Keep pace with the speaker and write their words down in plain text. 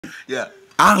Yeah.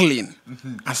 Arlen.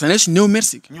 Asanaishi New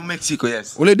Mexico. New Mexico,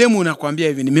 yes. Ule demu nakwambia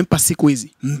hivi nimempa siku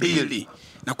hizi 2.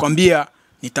 Nakwambia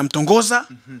nitamtongoza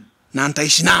na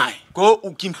nitaishi naye. Kwa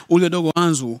ule dogo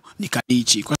Anzu ni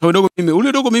Kabichi. Kwa sababu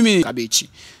ule dogo mimi Kabichi.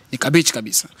 Ni Kabichi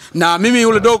kabisa. Na mimi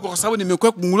ule dogo kwa sababu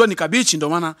nimekuwa kugunguliwa ni Kabichi ndio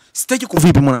maana sitaki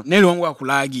vipi mwana. Nelly wangu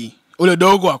akulagi. Ule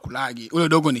dogo akulagi. Ule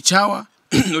dogo ni chawa,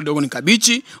 ule dogo ni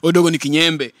Kabichi, ule dogo ni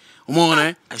kinyembe.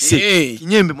 Umeona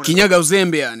kinyembe mwana. Kinyaga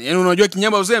uzembe yani. Yaani unajua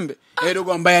kinyamba uzembe?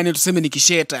 Dogo ambaye yani tuseme ni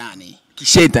kisheta yani.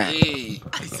 Kisheta.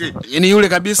 Yaani yule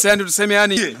kabisa yani tuseme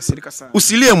yani nasirika sana.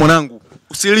 Usilie mwanangu.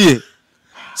 Usilie.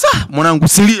 Mwanangu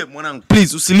usilie mwanangu.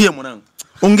 Please usilie mwanangu.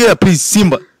 Ongea please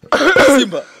Simba.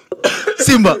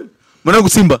 Simba. Mwanangu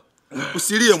Simba.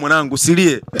 Usilie mwanangu,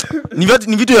 usilie.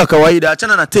 Ni vitu ya kawaida,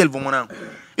 achana na Telvo mwanangu.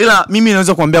 Ila mimi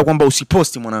naweza kuambia kwamba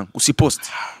usiposti mwanangu, usiposti.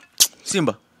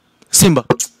 Simba.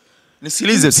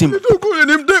 Nisilize Simba.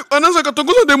 Anaanza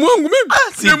katongoza demu wangu mimi.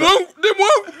 Demu wangu mimi.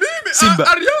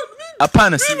 Simba.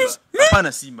 Hapana Simba.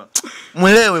 Hapana Simba.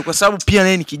 Muelewe kwa sababu pia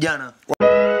naye ni kijana.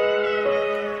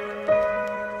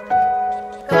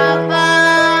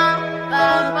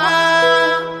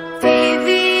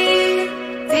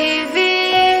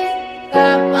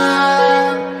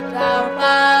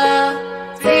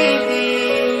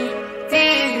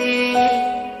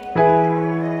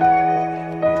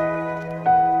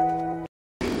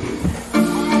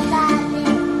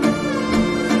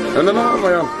 No, my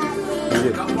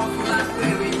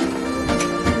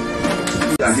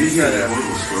yeah, he's got a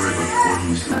horrible story about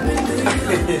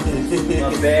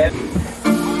not bad.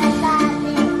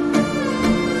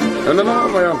 No, my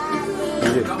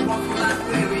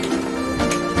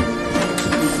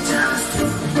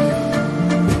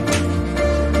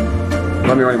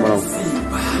Mami wai mwanangu.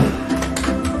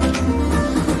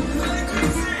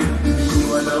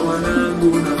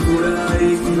 Wanangu na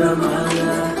furahi kila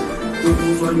mara.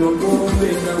 Tukufanywa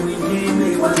pombe na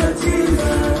wengine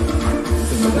wanacheza.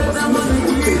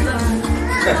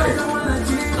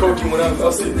 Coach mwanangu,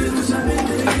 I'll see.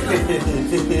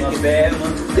 Not bad,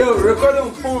 man. Yo, record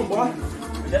on phone, boy.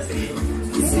 That's it.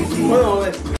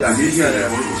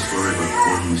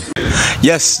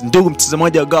 Yes, ndugu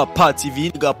mtazamaji wa Gapa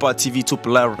TV, Gapa TV tupo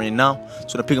live right now.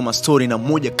 Tunapiga mastori na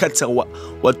mmoja kati ya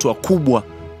watu wakubwa,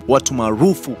 watu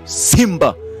maarufu,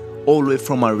 Simba, all the way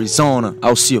from Arizona,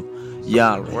 au sio?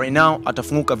 Yeah, right now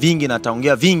atafunguka vingi na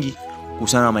ataongea vingi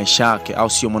kuhusiana na maisha yake, au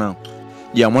sio mwanangu?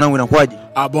 Yeah, mwanangu inakuaje?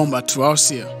 Bomba tu, au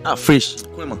sio? Fresh.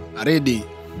 Kwema. Ready.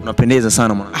 Unapendeza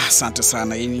sana mwanangu. Asante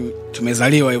sana.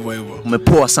 Tumezaliwa hivyo hivyo.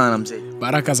 Umepoa sana mzee.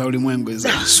 Baraka za ulimwengu hizo.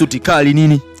 Suti kali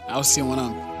nini? Au sio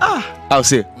mwanangu? Au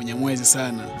sio? Mwenyamwezi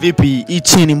sana. Vipi hii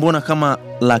chini mbona kama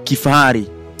la kifahari?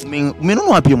 Umenunua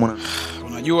wapi mwanangu?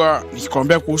 Unajua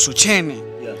nikikwambia kuhusu cheni.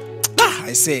 Yeah.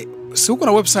 I say, si uko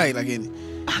na website lakini.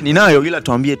 Ninayo ila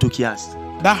tuambie tu kiasi.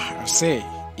 I say,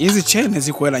 hizi cheni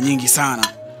ziko hela nyingi sana.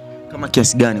 Kama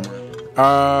kiasi gani mwanangu?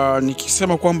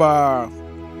 Nikisema kwamba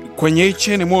kwenye hii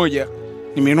cheni moja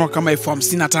nimenunua kama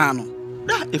 $55,000.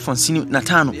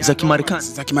 $55,000 za Kimarekani.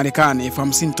 Za Kimarekani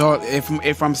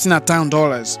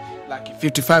 $55,000 like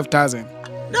 $55,000.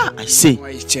 I see.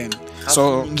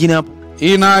 So nyingine hapo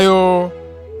hii nayo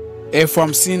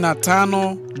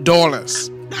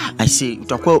 $55,000. I see.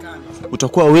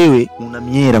 Utakuwa wewe una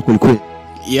miera kweli.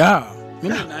 Yeah,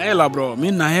 mimi na hela bro.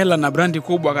 Mimi na hela na brandi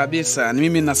kubwa kabisa. Ni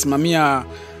mimi nasimamia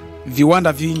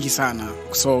viwanda vingi sana.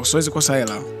 So siwezi kosa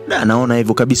hela. Naona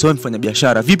hivyo kabisa. Wewe mfanya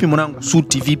biashara. Vipi mwanangu?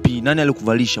 Suti vipi? Nani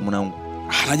alikuvalisha mwanangu?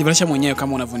 Najivalisha mwenyewe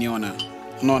kama unavyoniona.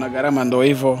 Unaona gharama ndio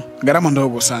hivyo. Gharama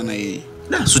ndogo sana hii.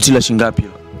 Suti la shilingi ngapi?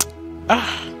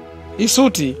 Hii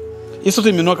suti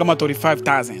nimenunua kama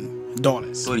 $35,000.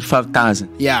 $35,000.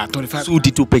 Yeah, $35,000.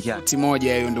 Suti tu peke yake.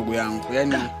 Moja hiyo ndugu yangu.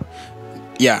 Yaani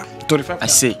yeah,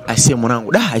 $35,000. I say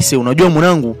mwanangu. I say unajua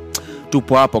mwanangu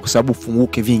tupo hapa kwa sababu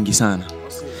funguke vingi sana.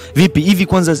 Vipi hivi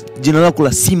kwanza jina lako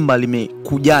la Simba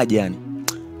limekujaje yani?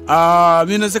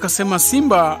 Mimi naweza kusema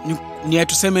Simba ni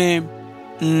tuseme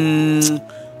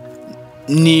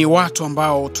ni watu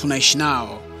ambao tunaishi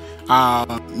nao.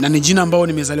 Na ni jina ambao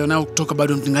nimezaliwa nao kutoka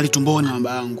bado ningali tumboni mama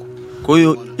yangu. Kwa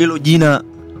hiyo hilo jina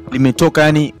limetoka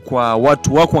yani kwa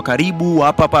watu wako wa karibu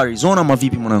hapa Arizona ama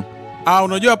vipi mwanangu?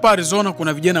 Unajua hapa Arizona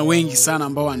kuna vijana wengi sana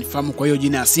ambao wanifahamu kwa hiyo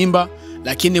jina ya Simba,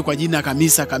 lakini kwa jina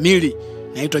kamili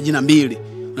naitwa jina mbili.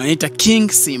 Naita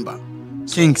King Simba.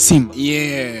 King Simba.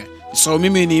 Yeah. So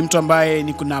mimi ni mtu ambaye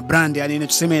niko na brand yani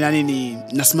tuseme yani ni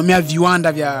nasimamia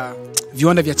viwanda vya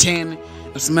chain,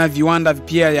 nasimamia viwanda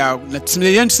pia ya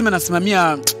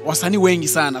nasimamia wasanii wengi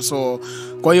sana. So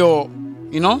kwa hiyo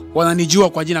wananijua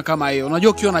kwa jina kama hiyo.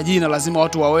 Unajua ukiwa na jina lazima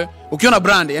watu wawe, ukiwa na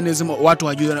brand yani lazima watu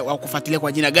wajue wakufuatilia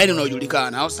kwa jina gani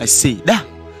unaojulikana. I see.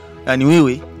 Yani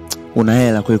wewe Una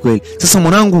hela kweli kweli. Sasa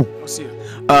mwanangu,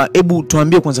 hebu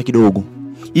tuambie kwanza kidogo.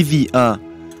 Hivi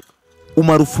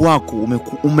umaarufu wako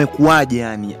umekuaje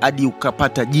yani hadi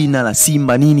ukapata jina la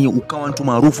Simba nini, ukawa mtu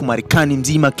maarufu Marekani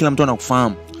mzima, kila mtu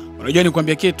anakufahamu? Unajua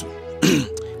nikwambia kitu,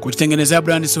 kutengeneza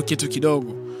brand sio kitu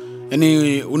kidogo.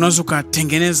 Yani unaweza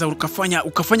kutengeneza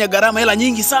ukafanya gharama hela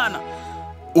nyingi sana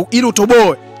ili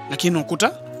utoboe, lakini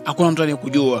unakuta hakuna mtu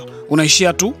anayekujua.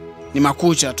 Unaishia tu ni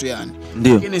makucha tu yani.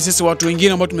 Lakini sisi watu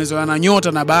wengine ambao tumezoea na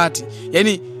nyota na bahati,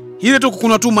 yani ile tu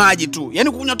kukunywa tu maji tu.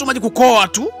 Yani kukunywa tu maji, kukoa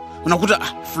tu, unakuta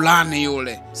fulani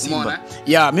yule Simba.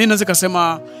 Mimi naweza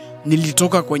kusema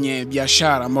nilitoka kwenye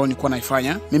biashara ambayo nilikuwa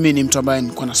naifanya. Mimi ni mtu ambaye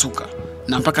nilikuwa nasuka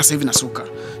na mpaka sasa hivi nasuka.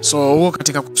 So huo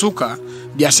katika kusuka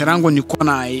biashara yangu nilikuwa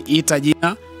naita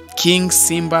jina King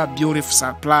Simba Beautiful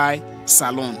Supply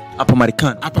Salon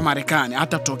hapa Marekani,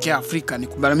 hata tokea Afrika.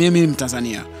 Nikubali mimi ni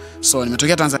Mtanzania. So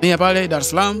nimetokea Tanzania pale Dar es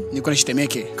Salaam, nilikuwa naishi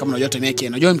Temeke. Kama unajua Temeke,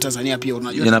 unajua Mtanzania pia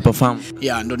unajua. Ninapafahamu.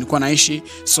 Ndo nilikuwa naishi.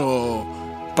 So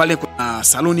pale kuna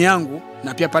salon yangu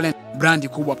na pia pale brandi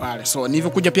kubwa pale. So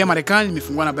nilivyokuja pia Marekani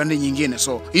nimefungua na brandi nyingine.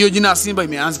 So hiyo jina ya Simba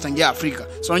imeanza tangia Afrika.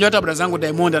 So unajua hata brother zangu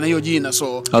Diamond na hiyo jina.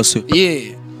 So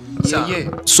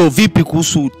So vipi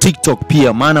kuhusu TikTok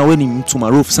pia? Maana wewe ni mtu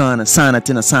maarufu sana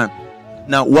tena sana.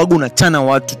 Na uwaga unachana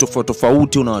watu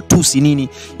tofauti, unawatusi nini.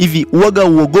 Hivi uwaga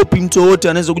uogopi mtu wote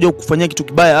anaweza kuja kukufanyia kitu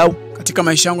kibaya au? Katika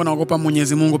maisha yangu naogopa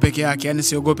Mwenyezi Mungu peke yake. Yani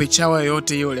siogope chawa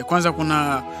yoyote yule. Kwanza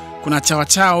kuna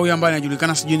chawa huyu ambaye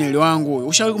anajulikana sijui Nelly Wangu.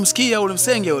 Ushawahi kumsikia ule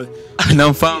Msenge yule?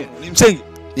 Namfahamu.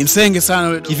 Ni Msenge sana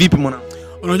yule. Kivipi mwanangu?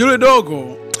 Unajua yule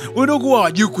dogo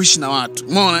hajui kuishi na watu.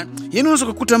 Umeona? Yaani unaweza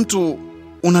kukuta mtu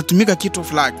unatumika kitu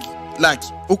laki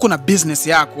uko na business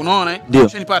yako, unaona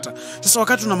Ushanipata. Sasa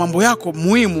wakati una mambo yako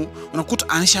muhimu, unakuta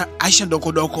aisha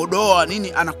dokodoa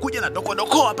nini, anakuja na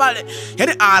dokodokoa pale.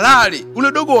 Yaani alali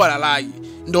ule dogo walalai.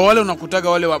 Ndio wale unakutaga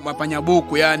wale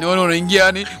mapanyabuku, yani wale unaingia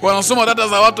yani wanasoma data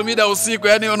za watu mida usiku,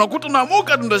 yani unakuta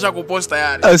unamuka tu ndio kuposta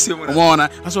yani. Umeona?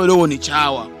 Sasa wale dogo ni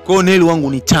chawa. Kwa hiyo Nelly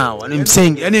Wangu ni chawa, ni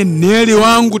Msenge. Yani Nelly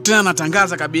Wangu tena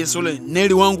natangaza kabisa ule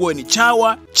Nelly Wangu wewe ni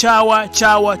chawa.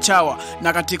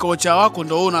 Na katika uchawa wako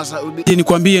ndio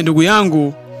nikwambie ndugu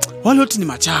yangu, wale wote ni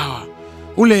machawa.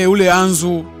 Ule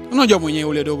Anzu, unajua mwenyewe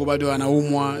ule dogo bado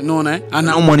anaumwa, unaona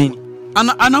anaumwa nini?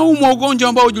 Anaumwa ugonjwa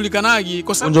ambao hujulikanagi.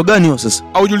 Kwa sababu ugonjwa gani huo sasa?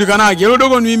 Haujulikanagi. Yule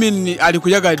dogo mimi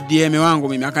alikujaga DM wangu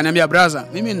mimi, akaniambia brother,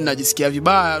 mimi ninajisikia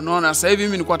vibaya, unaona sasa hivi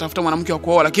mimi nilikuwa tafuta mwanamke wa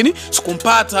kuoa lakini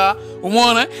sikumpata,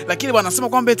 umeona? Lakini bwana anasema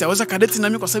kwamba eti aweza kadeti na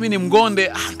mimi kwa sababu ni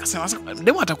mgonde. Nikasema sasa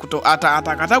Demu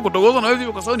atakataa kutogozwa na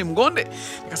wewe kwa sababu ni mgonde.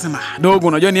 Nikasema dogo,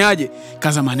 unajua ni aje?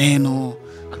 Kaza maneno.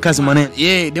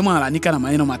 Demu analanika na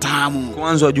maneno matamu.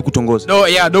 Kwanza hajui kutongoza.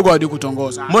 Dogo hajui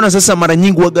kutongoza. Mbona sasa mara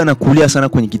nyingi waga anakulia sana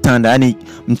kwenye kitanda? Yani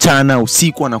mchana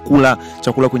usiku anakula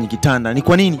chakula kwenye kitanda. Ni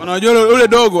kwa nini? Unajua ule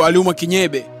dogo aliumwa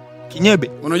kinyebe.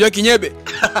 Unajua kinyebe?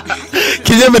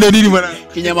 Kinyebe ni nini bwana?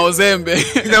 Kinyama uzembe.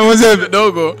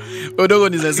 Dogo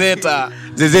ni zezeta.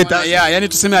 Yani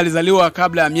tuseme alizaliwa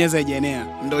kabla ya miezi haijaenea.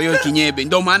 Ndio hiyo kinyebe.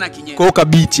 Ndio maana kinyebe. Kwa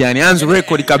Kabichi yani Anzu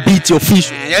record Kabichi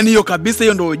official. Yani hiyo kabisa,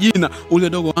 hiyo ndio jina. Ule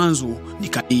dogo Anzu ni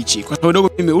Kabichi. Kwa sababu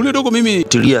ule dogo mimi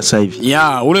tulia sasa hivi.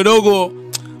 Ule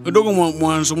dogo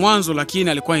mwanzo lakini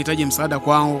alikuwa anahitaji msaada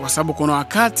kwangu kwa sababu kuna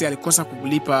wakati alikosa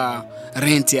kulipa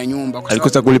rent ya nyumba.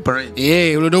 Alikosa kulipa rent.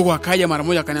 Ule dogo akaja mara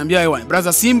moja akaniambia, "Wewe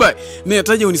brother Simba, mimi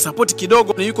nahitaji unisupport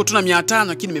kidogo, na yuko tuna 500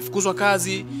 lakini nimefukuzwa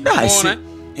kazi." Unaona?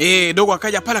 Dogo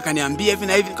akaja pale akaniambia hivi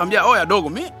na hivi, nikamwambia, "Oya dogo,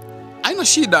 mimi haina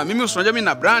shida. Mimi unajua mimi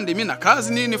na brand, mimi na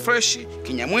kazi nini fresh,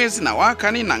 kinyamwezi na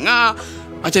waka nini na ng'aa.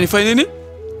 Acha nifanye nini?"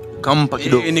 Kampa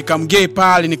kidogo.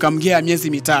 Nikamgea miezi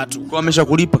 3. Kwa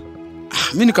ameshakulipa?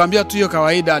 Mimi nikamwambia tu hiyo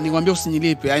kawaida, nikamwambia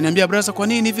usinilipe. Ananiambia brother, kwa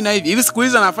nini hivi na hivi? Hivi siku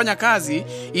hizi anafanya kazi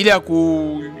ile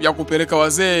ya kupeleka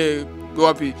wazee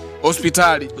wapi?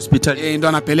 Hospitali. Ndo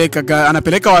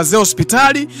anapeleka wazee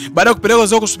hospitali. Baada ya kupeleka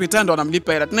wazee hospitali ndo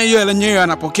anamlipa hela. Tena hiyo hela yenyewe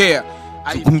anapokea.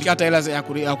 Hata hela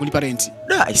ya kulipa rent.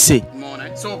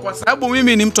 Umeona? So kwa sababu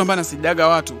mimi ni mtu ambaye nasidaga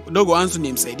watu, dogo Anzu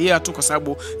nimsaidia tu kwa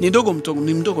sababu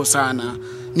ni mdogo sana.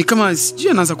 Ni kama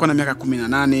sijui anaanza kuwa na miaka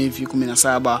 18 hivi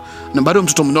 17 na bado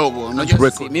mtoto mdogo.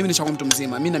 Unajua mimi nishakuwa mtu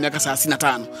mzima. Mimi na miaka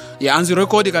 35. Anzu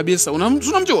record kabisa.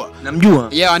 Unamjua?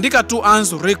 Namjua. Andika tu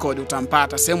Anzu record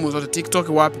utampata sehemu zote, TikTok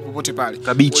wapi popote pale.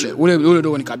 Kabichi. Ule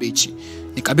dogo ni Kabichi.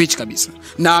 Ni Kabichi kabisa.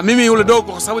 Na mimi yule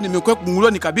dogo kwa sababu nimekuwa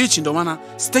kugunduliwa ni Kabichi, ndio maana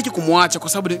sitaki kumwacha kwa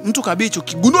sababu mtu Kabichi,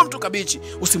 ukigundua mtu Kabichi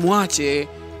usimwache.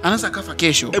 Anaweza kafa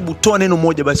kesho. Hebu toa neno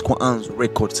moja basi kwa Anzu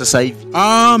record sasa hivi.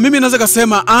 Mimi naweza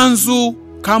kusema Anzu,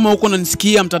 kama uko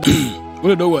unanisikia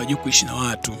ule dogo hajui kuishi na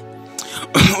watu.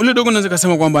 Ule dogo naweza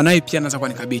kusema kwamba naye pia anaweza kuwa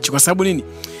ni Kabichi. Kwa sababu nini?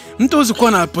 Mtu hawezi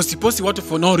kuwa na posti watu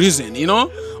for no reason, you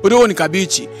know? Ule dogo ni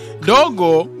Kabichi.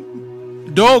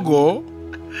 dogo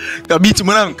Kabichi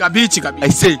mwanangu. Kabichi.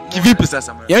 I say kivipi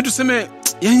sasa mwanangu?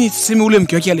 Yaani tuseme ule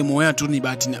mke wake alimuoa tu ni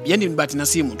bahati. Yaani ni bahati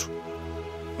nasimu tu.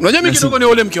 Unajua mimi kidogo ni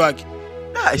ule mke wake.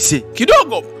 I say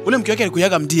Kidogo ule mke wake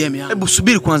alikuyaga mdm yani. Hebu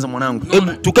subiri kwanza mwanangu.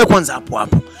 Hebu tukae kwanza hapo.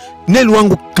 Nelly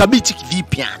wangu Kabichi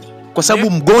kivipi yani? Kwa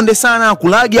sababu mgonde sana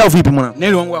akulagi au vipi mwanangu?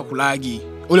 Nelly wangu akulagi.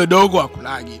 Ule dogo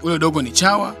akulagi. Ule dogo ni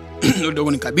chawa, ule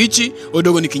dogo ni Kabichi, ule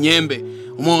dogo ni kinyembe.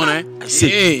 Umeona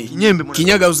kinyembe mwanangu.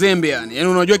 Kinyaga uzembe yani. Yaani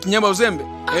unajua kinyamba uzembe?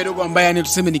 Dogo ambaye yani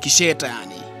tuseme ni kisheta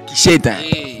yani. Kisheta.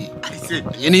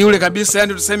 Yaani yule kabisa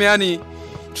yani tuseme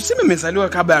amezaliwa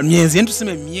kabla ya miezi. Yaani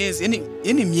tuseme miezi.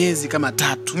 Yaani miezi kama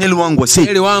 3. Nelly wangu say.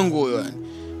 Nelly wangu yani.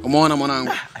 Umeona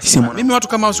mwanangu? Mimi watu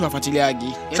kama hao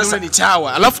siwafuatiliagi. Yaani ule ni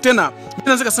chawa. Alafu tena mimi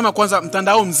naweza kusema kwanza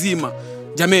mtandao mzima.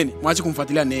 Jameni, mwache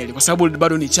kumfuatilia Nelly kwa sababu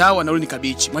bado ni chawa na ule ni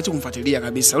Kabichi. Mwache kumfuatilia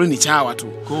kabisa. Ule ni chawa tu.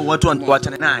 Kwa hiyo watu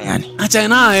waachane naye yani. Achana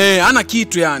naye, hana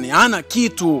kitu yani. Hana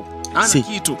kitu.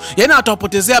 Yaani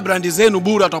atawapotezea brandi zenu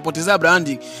bure, atawapotezea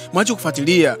brandi. Mwache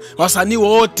kufuatilia wasanii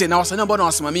wote na wasanii ambao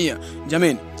wanawasimamia.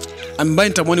 Jameni, ambaye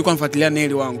nitamuoni kwa mfuatilia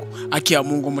Nelly wangu. Haki ya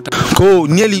Mungu Kwa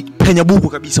Nelly panyabuku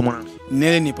kabisa mwanangu.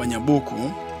 Nelly ni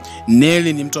panyabuku.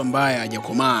 Nelly ni mtu ambaye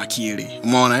hajakomaa akili.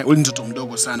 Umeona? Ule mtoto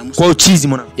mdogo sana. Kwa hiyo chizi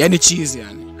mwanangu. Yaani chizi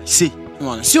yani. Si.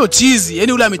 Umeona? Sio chizi,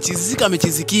 yaani ule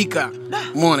amechizikika.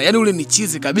 Umeona? Yaani ule ni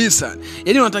chizi kabisa.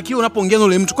 Yaani unatakiwa unapoongea na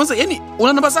ule mtu kwanza, yaani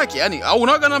una namba zake yani au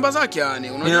unawaga namba zake yani.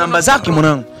 Una namba zake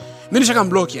mwanangu. Mimi nishaka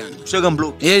block yani. Shaka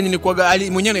block. Nilikuwa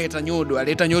mwenyewe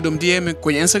alileta nyodo DM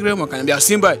kwenye Instagram akaniambia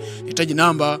Simba hitaji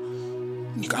namba,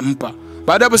 nikampa.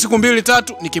 Baada hapo siku 2-3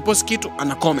 nikipost kitu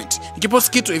ana comment. Nikipost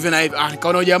kitu hivi na hivi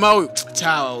nikaona jamaa huyu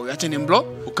chawa huyu acha ni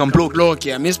block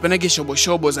ya. Mimi sipenagi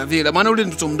shobo za vile. Maana ule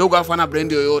mtoto mdogo afa ana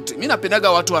brand yoyote. Mimi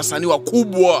napendaga watu wasanii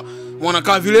wakubwa. Unaona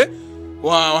kama vile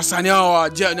wasanii wa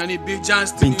Big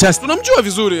Just. Tunamjua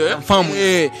vizuri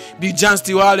Big Just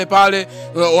wale pale,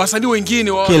 wasanii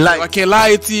wengine wa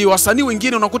K-Light, wasanii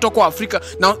wengine unakuta kwa Afrika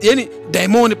na yani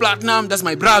Diamond Platinum, that's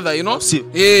my brother, you know.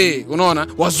 Unaona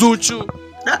Wazuchu.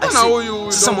 Na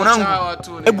huyu sasa mwanangu,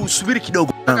 hebu subiri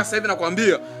kidogo. Sasa hivi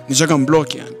nakwambia nishaka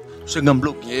mblock yani. Shaka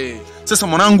block. Sasa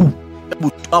mwanangu,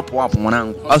 hebu hapo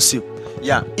mwanangu. Au sio?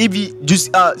 Hivi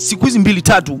siku hizi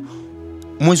 2-3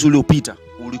 mwezi uliopita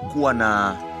ulikuwa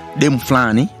na demu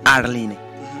fulani Arline.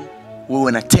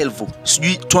 Wewe na Telvo.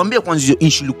 Sijui tuambie kwanza hiyo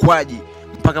issue ilikuwaje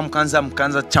mpaka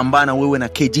mkaanza chambana wewe na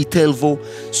KG Telvo.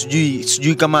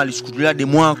 Sijui kama alishukulia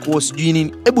demu wako, sijui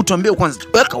nini. Hebu tuambie kwanza,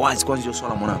 weka wazi kwanza hiyo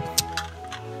swala mwanangu.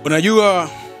 Unajua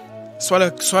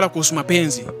swala kuhusu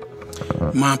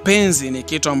mapenzi ni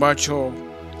kitu ambacho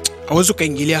hauwezi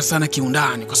kaingilia sana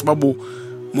kiundani kwa sababu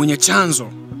mwenye chanzo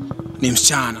ni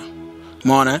msichana.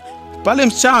 Umeona? Pale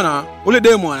msichana ule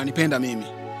demo ananipenda mimi.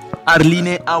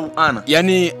 Arline au Ana?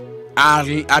 Yaani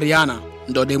Ariana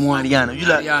ndo demo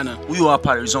Ariana. Huyu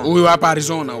hapa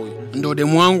Arizona huyu. Ndo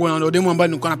demo wangu na ndo demo ambaye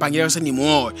nilikuwa napangilia sasa ni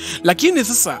muoe. Lakini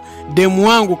sasa demo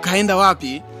wangu kaenda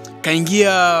wapi?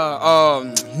 Kaingia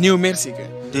New Mexico.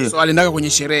 So aliendaga kwenye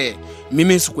sherehe.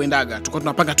 Mimi sikuendaga. Tulikuwa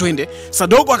tunapanga twende. Sasa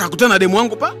dogo akakutana na demo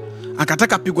wangu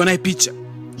akataka pigwa naye picha.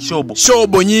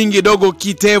 Shobo nyingi dogo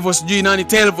Kitevo sijui nani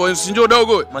Telvo sijui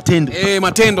dogo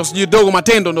Matendo sijui dogo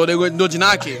Matendo ndo jina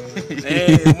lake.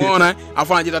 Umeona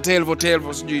afa anajiita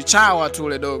Telvo sijui chawa tu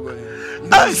ule dogo.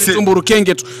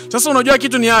 Tumburukenge tu. Sasa unajua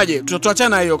kitu ni aje?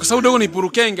 Tutatuachana hiyo kwa sababu dogo ni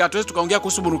burukenge, hatuwezi tukaongea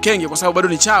kuhusu burukenge kwa sababu bado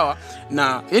ni chawa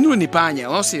na yani yule ni panya,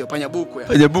 au sio? Panya buku ya.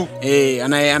 Panya buku.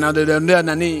 Anadondea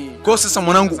nani? Kwa sasa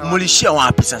mwanangu mulishia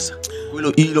wapi sasa?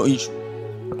 Hilo issue.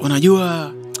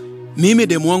 Unajua mimi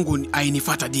demu wangu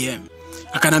ainifuata DM.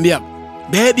 Akanambia,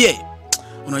 "Baby,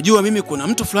 unajua mimi kuna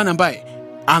mtu fulani ambaye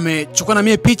amechukua na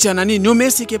mimi picha na nini New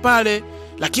Mexico pale,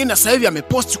 lakini sasa hivi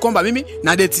amepost kwamba mimi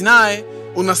na date naye.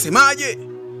 Unasemaje?"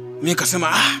 Mimi nikasema,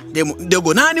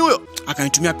 dogo nani huyo?"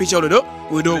 Akanitumia picha ule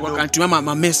dogo akanitumia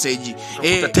ma message.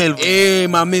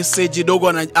 Ma message dogo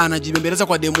anajibembeleza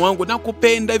kwa demu wangu,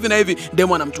 nakupenda hivi na hivi.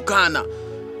 Demu anamtukana.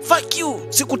 "Fuck you,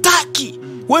 sikutaki.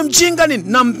 Wewe mjinga nini?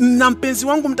 Na mpenzi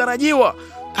wangu mtarajiwa.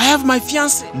 I have my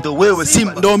fiance." Ndo wewe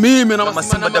Simba. Ndo mimi na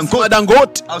Simba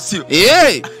Dangote. Au sio?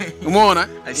 Umeona?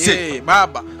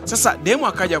 Baba. Sasa demo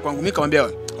akaja kwangu, mimi nikamwambia,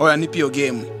 "Oya nipe hiyo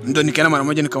game." Ndo nikaenda mara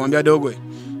moja nikamwambia dogo,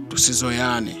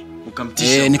 "Tusizoeane."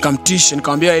 Ukamtisha. Nikamtisha,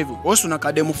 nikamwambia hivyo, "Wewe una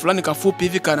kademu fulani kafupi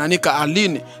hivi kananika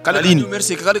Aline. Kale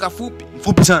Mercy kale kafupi.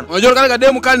 Mfupi sana. Unajua kale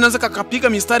kademu kale naanza kapiga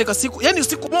mistari kwa siku. Yaani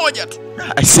siku moja tu."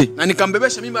 Na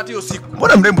nikambebesha mimi hata hiyo siku.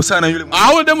 Mbona mrembo sana yule?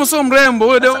 Ule demo sio mrembo,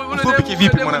 ule demo mfupi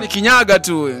kivipi mwanangu? Ni kinyaga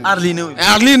tu wewe.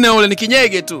 Arline ule ni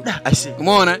kinyege tu.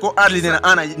 Umeona? Kwa Arline na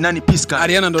Ana nani piska?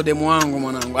 Ariana ndo demo wangu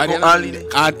mwanangu.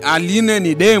 Arline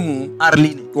ni demo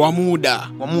Arline wa muda.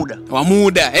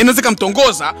 Yaani unaweza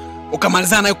kumtongoza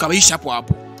ukamalizana naye ukaisha hapo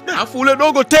hapo. Alafu ule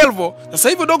dogo Telvo sasa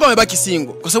hivi dogo amebaki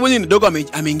single kwa sababu nini? Dogo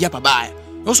ameingia pabaya.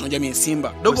 Wewe unajua mimi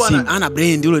Simba. Dogo ana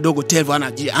brand, ule dogo Telvo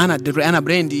ana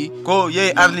brand. Kwa hiyo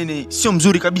yeye Arlene sio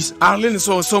mzuri kabisa. Arlene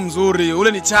so mzuri.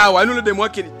 Ule ni chawa. Yaani ule demu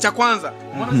wake cha kwanza.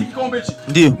 Unaona kikombe hichi?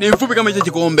 Ndio. Ni mfupi kama hichi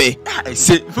kikombe.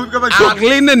 Mfupi kama kikombe.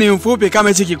 Arlene ni mfupi kama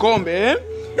hichi kikombe.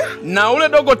 Na ule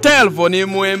dogo Telvo ni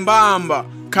mwembamba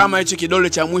kama hichi kidole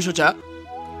cha mwisho cha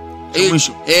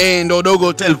mwisho. Ndo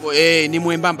dogo Telvo. Ni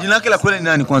mwembamba. Jina lake la kweli ni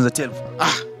nani kwanza Telvo?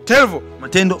 Telvo.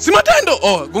 Matendo. Si Matendo.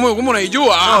 Gumu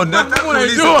unaijua. Gumu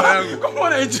unaijua. Gumu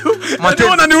unaijua.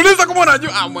 Matendo unaniuliza kama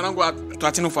unajua. Mwanangu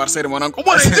tuachane ufarseri mwanangu.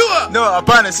 Gumu unaijua. No,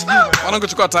 hapana sijui. Mwanangu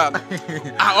chukua tano.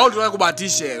 Wao tunataka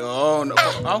kubahatishe.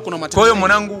 Kuna Matendo. Kwa hiyo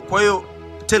mwanangu, kwa hiyo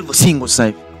Telvo single sasa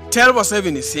hivi. Telvo sasa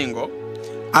hivi ni single.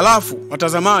 Alafu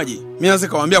watazamaji, mimi naweza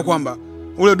kuwaambia kwamba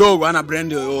ule dogo hana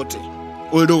brand yoyote.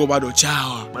 Ule dogo bado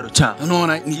chawa.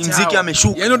 Unaona ni muziki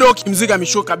ameshuka. Yaani dogo kimuziki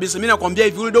ameshuka kabisa. Mimi nakwambia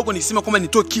hivi ule dogo nisema kwamba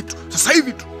nitoe kitu. Sasa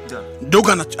hivi tu.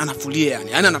 Dogo anafulia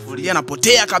yani. Yaani anafulia,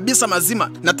 anapotea kabisa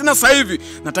mazima. Na tena sasa hivi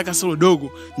nataka solo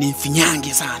dogo ni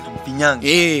mfinyange sana.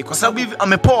 Mfinyange. Kwa sababu hivi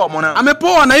amepoa mwanangu.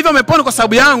 Amepoa na hivi amepoa kwa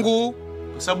sababu yangu.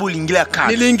 Kwa sababu uliingilia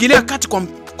kati. Niliingilia kati kwa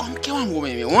mke wangu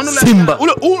mimi. Unaona Simba.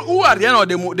 Ule Ariana wa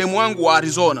demu wangu wa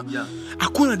Arizona.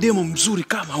 Hakuna demo mzuri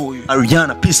kama huyu.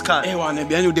 Ariana peace card.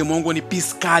 Yaani demo wangu ni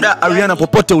peace card. Ariana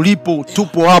popote ulipo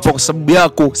tupo hapa kwa sababu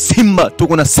yako. Simba,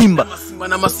 tuko na Simba.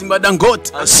 Na Masimba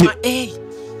Dangote.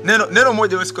 Neno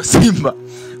moja wewe kwa Simba.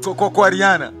 Kwa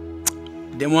Ariana.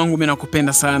 Demo wangu mimi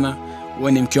nakupenda sana.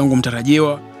 Wewe ni mke wangu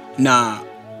mtarajiwa na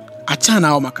achana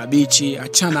hao makabichi,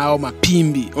 achana hao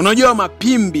mapimbi. Unajua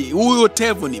mapimbi, huyo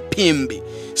Telvo ni pimbi.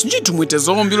 Sijui tumuite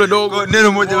zombi yule dogo.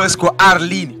 Neno moja basi kwa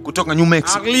Arlene kutoka New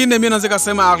Mexico. Arlene mimi naweza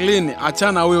kusema Arlene,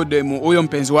 achana huyo demo, huyo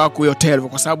mpenzi wako huyo Telvo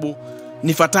kwa sababu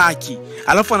ni fataki.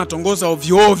 Alafu anatongoza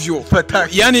ovyo ovyo.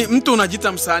 Yaani mtu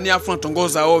unajiita msanii alafu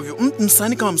anatongoza ovyo.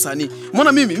 Msanii kama msanii.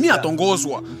 Umeona mimi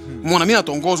natongozwa. Umeona mimi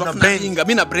natongozwa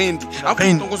mimi na brand. Alafu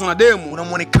natongozwa na demo. Una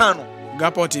muonekano.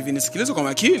 Gapo TV nisikilize kwa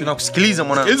makini. Tunakusikiliza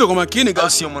mwanangu. Sikiliza kwa makini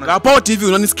Gapo TV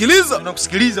unanisikiliza?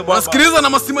 Tunakusikiliza bwana. Nasikiliza na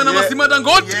Masimba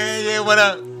Dangote.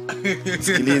 Bwana.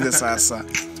 Sikiliza sasa.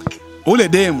 Ule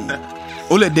demu.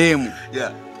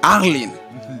 Arlene.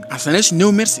 Asanesh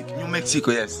New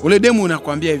Mexico yes. Ule demu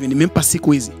nakwambia hivi nimempa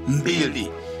siku hizi 2.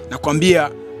 Nakwambia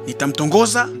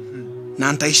nitamtongoza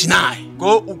na nitaishi naye. Kwa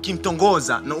hiyo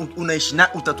ukimtongoza na unaishi naye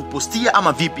utatupostia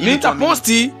ama vipi?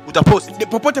 Nitaposti. Utaposti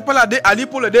popote pale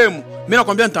alipo ule demu. Mimi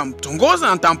nakwambia nitamtongoza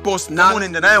na nitampost na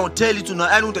unaenda naye hoteli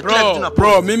yaani utakila kitu na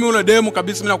bro mimi ule demu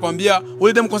kabisa mimi nakwambia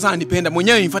ule demu kwanza ananipenda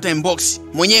mwenyewe nifuata inbox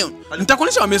mwenyewe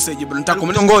nitakuonesha message bro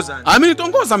nitakutongoza mimi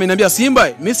nitongoza ameniambia Simba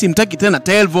mimi simtaki tena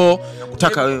Telvo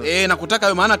nakutaka wewe nakutaka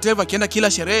wewe maana Telvo akienda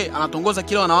kila sherehe anatongoza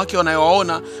kila wanawake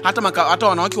wanayowaona hata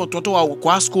wanawake watoto wa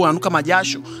kwasku wananuka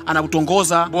majasho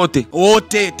anakutongoza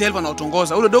wote Telvo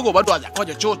anaotongoza ule dogo bado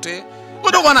hajakoja chochote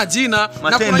Udogo ana jina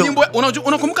na kuna nyimbo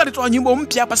unakumbuka alitoa nyimbo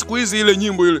mpya hapa siku hizi ile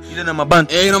nyimbo ile na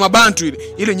mabantu na mabantu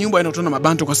ile nyimbo inatoa na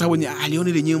mabantu kwa sababu aliona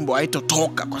ile nyimbo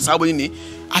haitotoka kwa sababu nini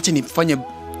acha nifanye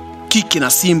kiki na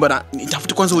Simba na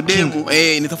nitafute kwanza udemu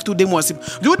nitafute udemu wa Simba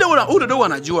Udogo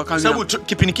anajua kama sababu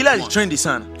kipindi kile alitrendi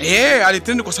sana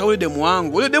alitrendi kwa sababu demu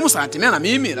wangu ule demu sanatimia na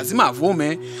mimi lazima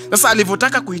avume sasa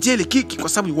alivyotaka kuitia ile kiki kwa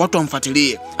sababu watu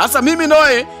wamfuatilie sasa mimi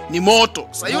ndoe ni moto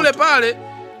sasa yule pale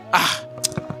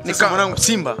Nika mwanangu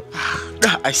Simba.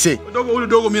 I say. Ule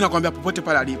dogo mimi nakwambia popote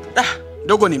pale alipo.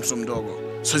 Dogo ni mtu mdogo.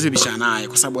 Siwezi bishana naye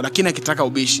kwa sababu lakini akitaka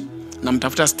ubishi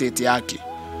namtafuta state yake.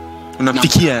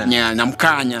 Unamfikia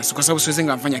namkanya kwa sababu siwezi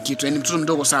ngamfanya kitu. Yaani mtoto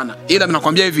mdogo sana. Ila mimi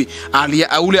nakwambia hivi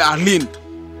ule Arlene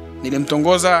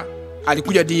nilimtongoza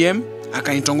alikuja DM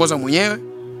akanitongoza mwenyewe.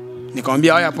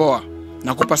 Nikamwambia haya poa.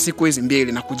 Nakupa siku hizi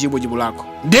 2 na kujibu jibu lako.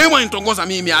 Demu anitongoza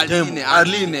mimi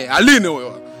Arlene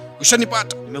huyo.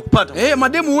 Ushanipata? Nimekupata.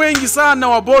 Mademu wengi sana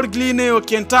wa Brooklyn,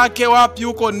 Kentucky, wapi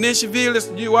huko Nashville,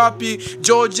 sijui wapi,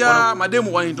 Georgia,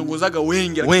 mademu wanitongozaga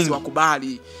wengi lakini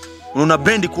wakubali. Una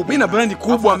brand kubwa. Mimi na brand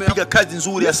kubwa, amepiga kazi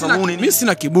nzuri ya saluni. Mimi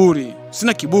sina kiburi.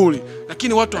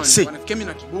 Lakini watu wanafikia mimi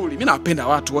na kiburi. Mimi nawapenda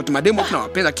watu wote. Mademu wote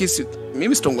nawapenda kisi.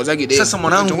 Mimi sitongozagi demu. Sasa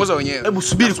mwanangu, tongoza wenyewe. Hebu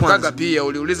subiri kwanza. Sukaga pia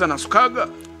uliuliza na sukaga?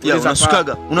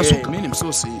 Unasukaga. Unasuka. Mimi ni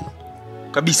msosi.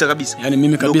 Kabisa. Yaani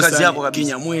mimi kabisa kazi yako kabisa.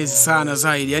 Kinyamwezi sana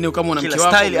zaidi. Yaani kama una mke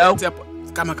wako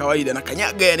kama kawaida na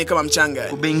kanyaga yani kama mchanga.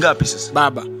 Kwa bei ngapi sasa?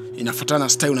 Baba, inafuatana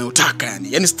style unayotaka yani.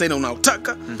 Yaani style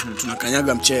unayotaka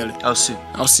tunakanyaga mchele.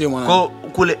 Au sio mwanangu? Kwa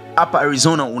kule hapa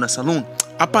Arizona una salon.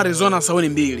 Hapa Arizona saloni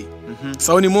 2.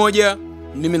 Saloni moja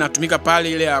mimi natumika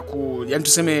pale ile ya yaani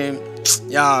tuseme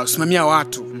ya kusimamia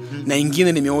watu. na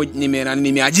ingine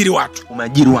nimeajiri watu.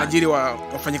 Umeajiri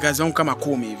wafanyakazi wangu kama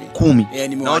 10 hivi.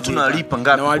 10. Na watu nalipa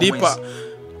ngapi? Na walipa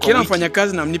kila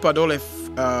mfanyakazi namlipa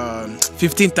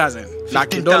 $15,000.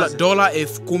 Like dola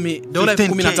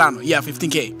 15. Yeah,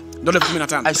 15k. Dola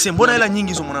 15. Aise, mbona hela nyingi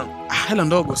hizo mwanangu? Hela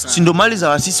ndogo sana. Si ndo mali za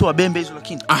wasisi wa Bembe hizo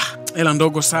lakini? Hela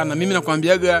ndogo sana. Mimi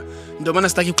nakwambiaga ndio maana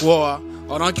sitaki kuoa.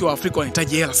 Wanawake wa Afrika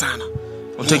wanahitaji hela sana.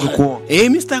 Unataka kuoa?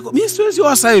 Mimi siwezi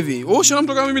oa sasa hivi. Wewe ushona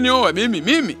mtu kama mimi nioe?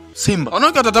 Mimi. Simba.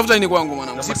 Wanawake watatafuta nini kwangu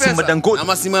mwanangu? Si Simba Dangote.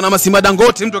 Ama Simba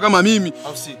Dangote mtu kama mimi.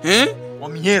 Au si?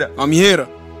 Wa mihera.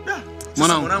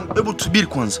 Mwanangu, hebu tusubiri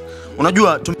kwanza.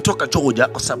 Unajua tumetoka Georgia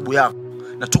kwa sababu yako.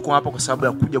 Na tuko hapa kwa sababu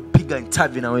ya kuja kupiga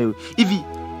interview na wewe. Hivi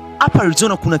hapa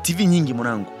Arizona kuna TV nyingi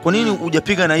mwanangu. Kwa nini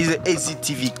hujapiga na hizo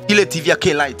ACTV? Ile TV ya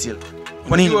K-Light ile.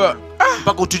 Kwa nini?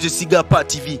 Mpaka utuje Sigapa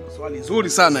TV. Swali nzuri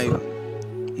sana hiyo.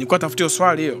 Nilikuwa tafutia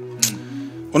swali hiyo.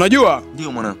 Unajua?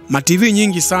 Ndio mwanangu. Ma TV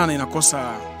nyingi sana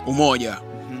inakosa umoja.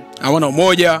 Hawana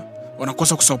umoja,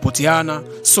 wanakosa kusapotiana.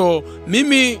 So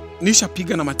mimi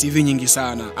nishapiga na ma TV nyingi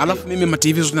sana. Alafu mimi ma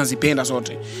TV zote nazipenda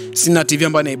zote. Sina TV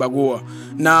ambayo naibagua.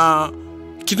 Na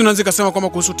kitu naweza kusema kwamba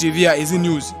kuhusu TV ya Easy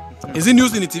News. Easy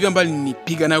News ni TV ambayo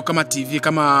nipiga nayo kama TV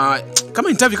kama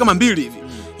interview kama 2 hivi.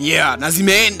 Yeah, na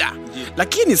zimeenda.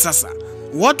 Lakini sasa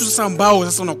watu sasa ambao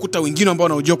sasa unakuta wengine ambao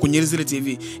wanaojua kwenye zile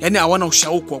TV, yani hawana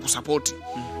ushauku wa kusupport.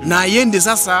 Na yende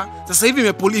sasa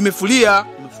hivi imefulia.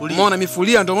 Umeona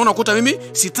imefulia, ndio maana unakuta mimi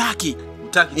sitaki.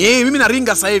 Mimi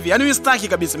naringa sasa hivi. Yani mimi sitaki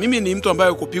kabisa. Mimi ni mtu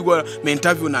ambaye kupigwa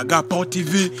interview na Gapa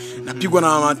TV, napigwa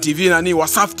na TV nani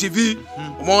WhatsApp TV.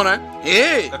 Umeona?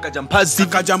 Kaka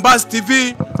Jambazi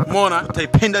TV. Umeona?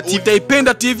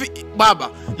 Utaipenda TV baba.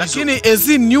 Lakini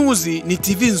Easy News ni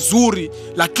TV nzuri,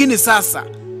 lakini sasa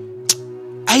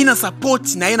haina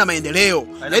support na haina maendeleo.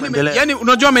 Yani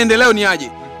unajua maendeleo ni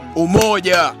aje?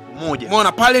 Umoja.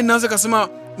 Umeona pale ninaanza kusema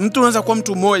mtu anaweza kuwa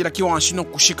mtu mmoja lakini wanashindwa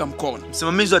kushika mkono.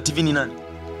 Msimamizi wa TV ni nani?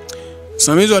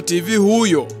 Msimamizi wa TV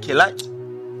huyo. K-Light.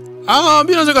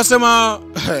 Mimi naweza kusema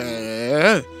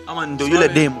ama ndio yule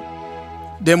Demu.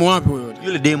 Demu wapi huyo?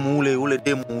 Yule Demu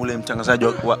ule mtangazaji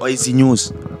wa Easy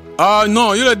News.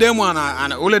 No, yule Demu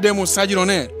ule Demu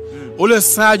Sajilone. Ule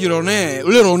Sajilone,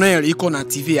 ule Ronel iko na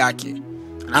TV yake.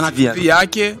 Ana TV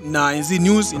yake na Easy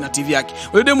News ina TV yake.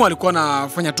 Ule Demu alikuwa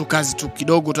anafanya tu kazi tu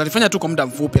kidogo, alifanya tu kwa muda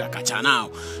mfupi akacha nao.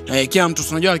 Kila mtu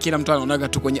tunajua kila mtu anaonaga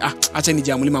tu kwenye acha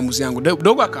nijaamua maamuzi yangu.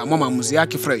 Dogo akaamua maamuzi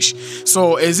yake fresh.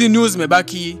 So Easy News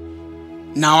imebaki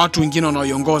na watu wengine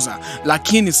wanaoiongoza.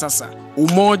 Lakini sasa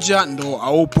umoja ndo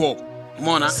haupo.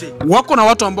 Umeona? Wako na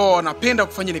watu ambao wanapenda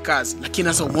kufanya ile kazi, lakini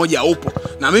sasa umoja haupo.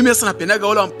 Na mimi sasa napendaga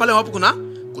wale pale wapo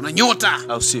kuna nyota.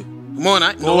 Au sio?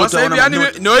 Umeona? Ndio sasa hivi yani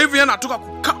ndio hivi anatoka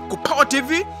ku Power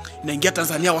TV naingia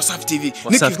Tanzania WhatsApp TV.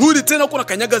 Nikirudi tena huko na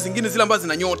kanyaga zingine zile ambazo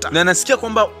zina nyota. Na nasikia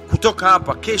kwamba kutoka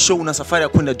hapa kesho una safari ya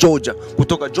kwenda Georgia.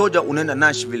 Kutoka Georgia unaenda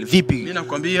Nashville. Vipi? Mimi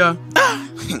nakwambia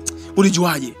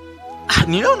ulijuaje?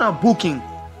 Niliona booking.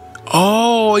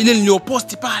 Ile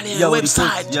nilioposti pale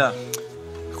website.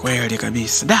 Kweli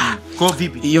kabisa. Kwa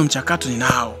vipi? Hiyo mchakato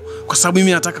ninao. Kwa sababu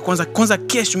mimi nataka kwanza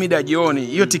kesho mida ya jioni.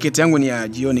 Hiyo tiketi yangu ni ya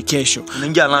jioni kesho.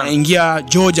 Naingia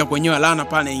Georgia kwenyewe Atlanta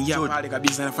pale, naingia pale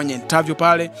kabisa, nafanya interview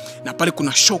pale, na pale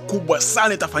kuna show kubwa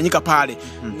sana itafanyika pale.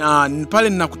 Na pale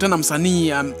ninakutana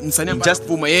msanii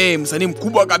msanii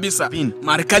mkubwa kabisa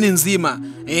Marekani nzima.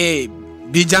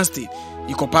 B Justin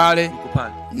yuko pale.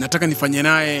 Nataka nifanye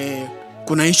naye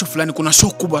kuna issue fulani, kuna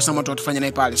show kubwa sana watu watafanya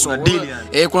naye pale. So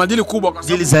kuna deal kubwa kwa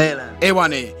sababu za hela.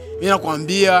 Bwana mimi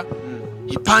nakwambia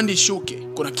ipandi shuke,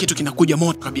 kuna kitu kinakuja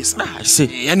moto kabisa.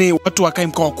 Yani watu wakae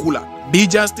mkao wa kula. B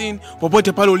Justin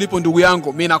popote pale ulipo ndugu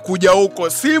yangu, mimi nakuja huko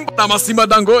Simba na Simba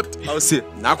Dangote. Au si?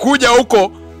 Nakuja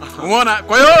huko. Umeona?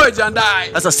 Kwa hiyo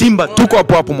jiandae. Sasa Simba tuko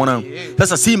hapo mwanangu.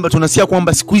 Sasa Simba tunasikia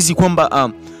kwamba siku hizi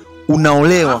kwamba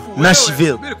unaolewa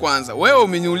Nashville. Subiri kwanza. Wewe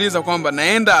umeniuliza kwamba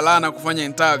naenda Atlanta kufanya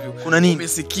interview. Kuna nini?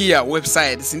 Umesikia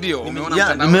website, si ndio? Umeona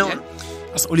mtandaoni.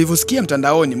 Sasa ulivyosikia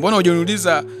mtandaoni, mbona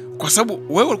hujaniuliza? Kwa sababu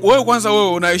wewe kwanza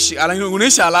unaishi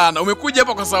Atlanta, umekuja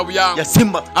hapa kwa sababu yangu ya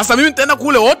Simba. Sasa mimi nitaenda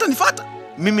kule, wote nifuata.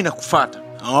 Mimi nakufuata.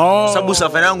 Kwa sababu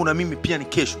safari yangu na mimi pia ni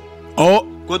kesho. Kwa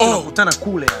hiyo tunakutana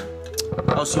kule yani.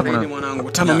 Au sio mwanangu?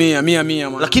 500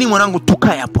 mwanangu. Lakini mwanangu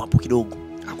tukae hapo kidogo.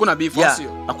 Hakuna beef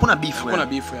sio? Hakuna beef. Hakuna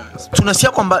beef yani. Tunasikia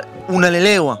kwamba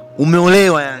unalelewa,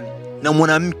 umeolewa yani na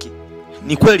mwanamke.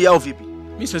 Ni kweli au vipi?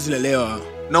 Mimi siwezi lelewa.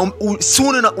 Na sio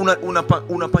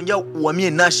unapangia uhamie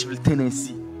Nashville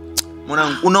Tennessee.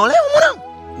 Mwanangu, unaolewa mwanangu?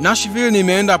 Nashville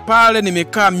nimeenda pale,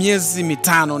 nimekaa miezi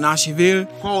 5 Nashville.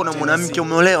 Kwa una mwanamke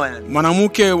umeolewa yani?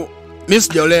 Mwanamke mimi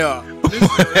sijaolewa.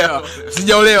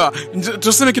 Sijaolewa.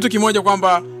 Tuseme kitu kimoja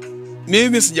kwamba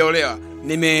mimi sijaolewa.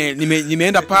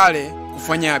 Nimeenda pale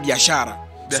kufanya biashara.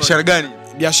 Biashara gani?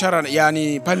 Biashara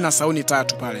yani pale na sauni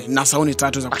 3 pale. Na sauni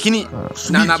 3 za lakini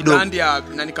na brand ya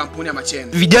ni kampuni ya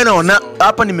Macheni. Vijana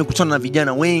hapa nimekutana na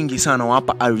vijana wengi sana wa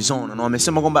hapa Arizona na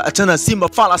wamesema kwamba achana Simba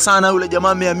fala sana yule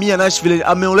jamaa 100 Nashville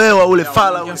ameolewa ule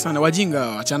fala sana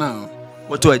wajinga achana nao.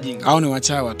 Watu wajinga. Hao ni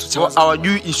wachawa tu.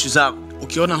 Hawajui issue zako.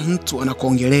 Ukiona mtu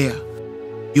anakuongelea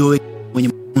yowe mwenye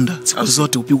munda siku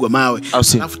zote upigwa mawe.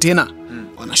 Alafu tena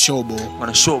wana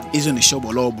shobo. Hizo ni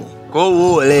shobo lobo. Kwa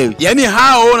hiyo uelewi. Yaani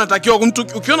hao unatakiwa mtu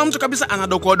ukiona mtu kabisa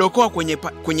anadokoa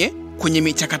kwenye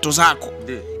michakato zako.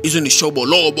 Hizo ni shobo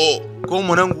lobo. Kwa hiyo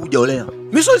mwanangu hujaolewa.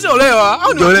 Mimi sijaolewa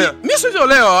au mimi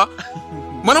sijaolewa.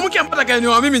 Mwanamke ambaye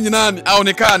atakayenioa mimi ni nani?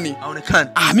 Aonekani.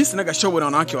 Mimi sinaga shobo na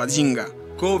wanawake wajinga.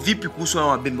 Kwa hiyo vipi kuhusu hao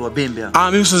wabembe?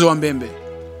 Mimi sizo wabembe.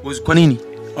 Kwa nini?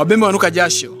 Wabembe wanuka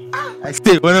jasho. I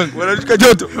say mwanangu, wananuka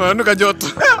joto.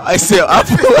 I say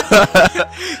hapo.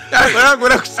 Mwanangu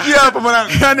unakusikia hapo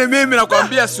mwanangu. Yaani mimi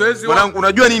nakwambia siwezi. Mwanangu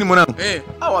unajua nini mwanangu?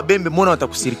 Hao wabembe mbona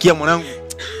watakusirikia mwanangu?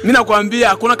 Mimi nakwambia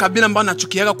hakuna kabila ambalo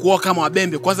nachukiaga kuoa kama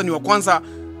wabembe. Kwanza ni wa kwanza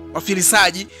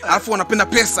wafilisaji, alafu wanapenda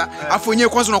pesa, alafu wenyewe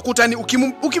kwanza unakuta yani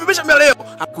ukibebesha mbele leo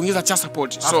akuingiza cha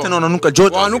support. So tena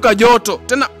wananuka joto.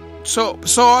 Tena so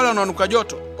wale wananuka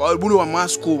joto. Wabulu wa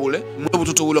masku ule,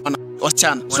 mtoto ule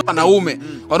wasichana. So wanaume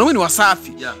ni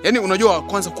wasafi. Yaani unajua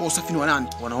kwanza kwa usafi ni wa nani?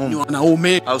 Ni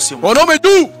wanaume. Wanaume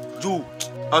juu.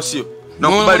 Au sio?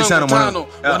 Nakubali sana mwanangu.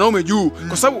 Wanaume juu.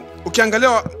 Kwa sababu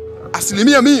ukiangalia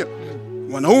 100%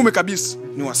 wanaume kabisa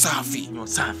ni wasafi.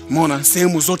 Umeona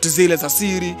sehemu zote zile za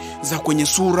siri za kwenye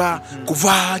sura,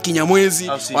 kuvaa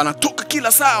kinyamwezi, wanatoka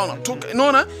kila saa wanatoka.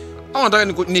 Unaona? Au nataka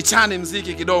nichane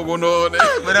muziki kidogo unaona.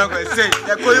 Mwanangu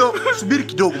kwa hiyo subiri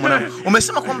kidogo mwanangu.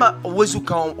 Umesema kwamba uwezo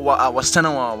ukawa wasichana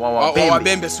wa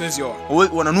wabembe siwezi oa.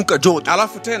 Wananuka joto.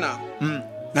 Alafu tena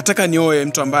nataka nioe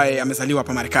mtu ambaye amezaliwa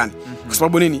hapa Marekani. Kwa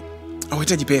sababu nini?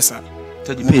 Hauhitaji pesa.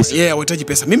 Hauhitaji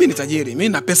pesa. Mimi ni tajiri, mimi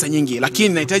na pesa nyingi, lakini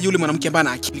nahitaji yule mwanamke ambaye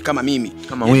ana akili kama mimi.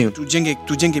 Kama wewe.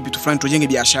 Tujenge vitu fulani, tujenge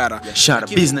biashara,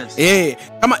 business.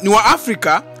 Kama ni wa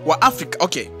Afrika.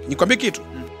 Okay, nikwambie kitu.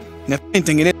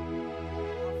 Nitengeneze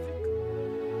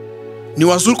ni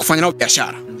wazuri kufanya nao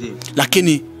biashara.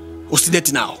 Lakini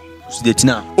usidate nao.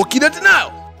 Ukidate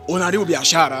nao unaharibu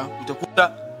biashara.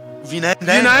 Utakuta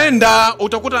vinaenda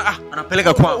utakuta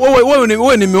anapeleka kwao.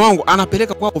 Wewe ni mume wangu,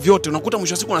 anapeleka kwao vyote. Unakuta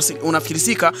mwisho wa siku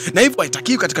unafilisika, na hivyo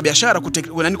haitakiwi katika biashara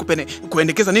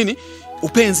kuendekeza nini?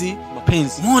 Mapenzi.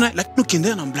 Umeona? Lakini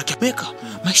ukiendelea na black maker,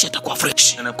 maisha yatakuwa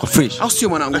fresh. Au sio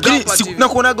mwanangu? Lakini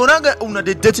nakuonaga una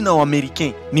date na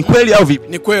Waamerikani. Ni kweli au vipi?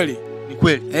 Ni kweli.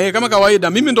 Kama kawaida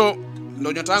mimi ndo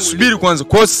nyota yangu. Subiri kwanza.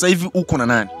 Kwa sasa hivi uko na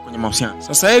nani kwenye mahusiano?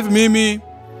 Sasa hivi mimi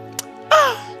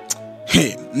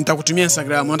nitakutumia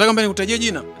Instagram. Unataka mbona nikutajie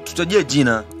jina? Tutajie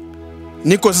jina.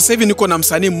 Sasa hivi niko na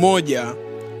msanii mmoja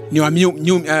ni wa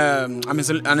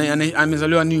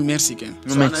amezaliwa New Mexico.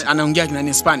 Anaongea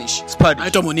kinani Spanish.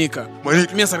 Anaitwa Monica.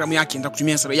 Nitakutumia Instagram yake,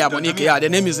 nitakutumia Instagram. Monica, the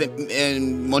name is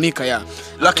Monica.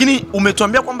 Lakini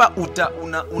umetuambia kwamba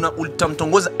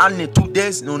utamtongoza 2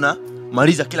 days na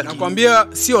unamaliza kila kitu. Nakwambia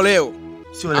sio leo.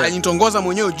 Alinitongoza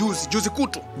mwenyewe juzi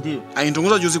kutwa. Ndio.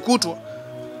 Alinitongoza juzi kutwa.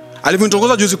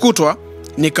 Alivyonitongoza juzi kutwa,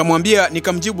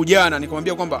 nikamjibu jana,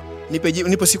 nikamwambia kwamba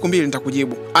nipe siku 2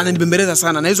 nitakujibu. Ananibembeleza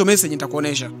sana na hizo message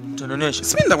nitakuonesha. Utanionyesha.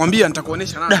 Mimi nitakwambia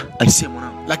nitakuonesha nani. Aisee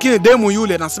mwanangu. Lakini Demu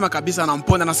yule anasema kabisa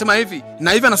anamponda, anasema hivi.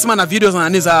 Na hivi anasema na videos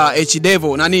za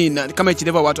H-Devo, kama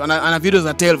H-Devo watu ana videos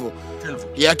za Telvo.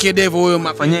 Ya K-Devo huyo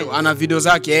mafanyio ana video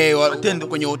zake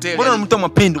kwenye hoteli. Mbona unamwita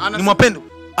Mapendo? Ni Mapendo?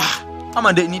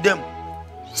 Ama ni Demu?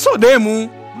 So Demu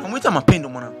unamwita Mapendo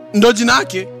mwanangu. Ndio jina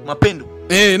lake. Mapendo.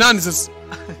 Nani sasa?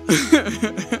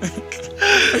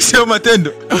 Sio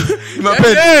Matendo. Ni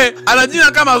Mapendo. Ana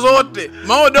jina kama zote.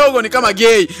 Mao dogo ni kama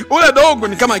gay. Ule dogo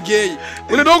ni kama gay.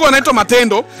 Ule dogo anaitwa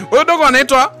Matendo. Ule dogo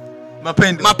anaitwa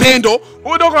Mapendo.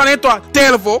 Ule dogo anaitwa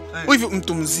Telvo. Hivi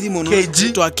mtu mzima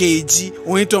unaitwa KG,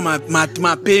 unaitwa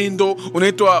Mapendo,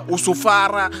 unaitwa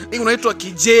Usufara, unaitwa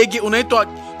Kijege, unaitwa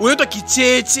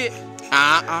Kicheche.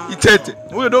 Itete.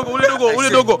 Ule dogo.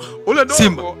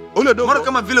 Simba. Ule dogo. Mbona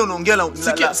kama vile unaongea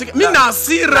mimi na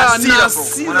hasira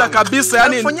kabisa,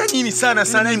 yani unafanya nini sana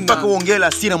mpaka uongee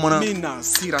hasira mwanangu? Mimi na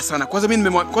hasira sana. Kwanza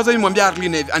mimi nimemwambia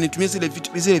Arline anitumie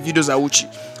zile video za uchi.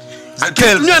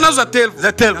 Mimi anazo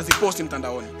za Telvo. Naziposti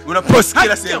mtandaoni. Unapost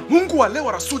kila sehemu. Mungu wa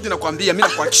leo rasudi nakwambia, mimi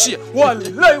nakuhakikishia.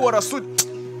 Wallahi wa rasudi.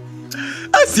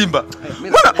 Simba.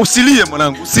 Bwana usilie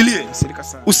mwanangu,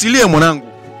 usilie mwanangu.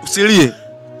 Usilie.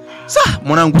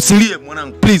 Mwanangu usilie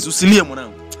mwanangu. Please usilie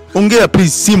mwanangu. Ongea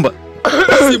please Simba.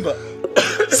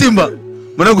 Simba.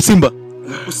 Mwanangu Simba.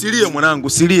 Usilie mwanangu,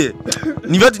 usilie.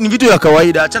 Ni vitu ya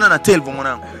kawaida, achana na Telvo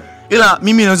mwanangu. Ila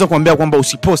mimi naweza kuambia kwamba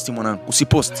usiposti mwanangu,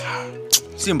 usiposti.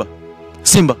 Simba.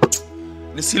 Simba.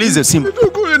 Nisikilize Simba.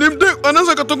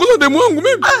 Anaanza katongoza demu wangu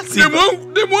mimi.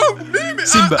 Demu wangu mimi.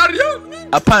 Simba.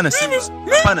 Hapana Simba.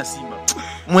 Hapana Simba.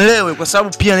 Mwelewe kwa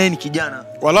sababu pia naye ni kijana.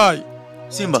 Walai.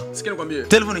 Simba. Sikia nikwambie.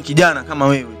 Telvo ni kijana kama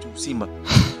wewe tu Simba.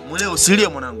 Mwelewe, usilie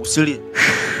mwanangu, usilie.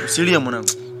 Usilie mwanangu.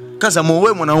 Kaza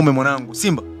wewe mwanaume mwanangu,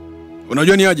 Simba.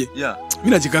 Unajua ni aje? Yeah.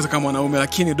 Mimi najikaza kama mwanaume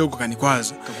lakini dogo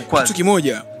kanikwaza. Kitu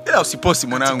kimoja. Ila usiposti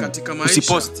mwanangu.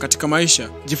 Katika maisha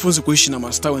jifunze kuishi na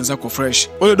mastaa wenzako fresh.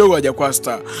 Ule dogo hajakuwa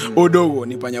star. Ule dogo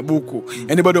ni panyabuku.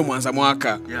 Yaani bado mwanza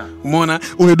mwaka. Umeona?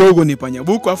 Ule dogo ni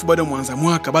panyabuku afu bado mwanza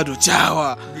mwaka, bado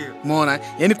chawa. Umeona?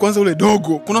 Yaani kwanza ule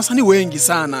dogo kuna wasanii wengi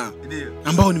sana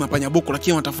ambao ni mapanyabuku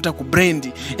lakini wanatafuta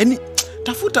kubrand. Yaani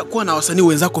tafuta kuwa na wasanii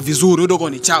wenzako vizuri. Udogo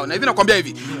ni chao. Na hivi nakwambia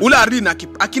hivi, ule Arina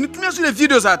akinitumia zile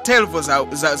video za Telvo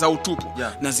za utupu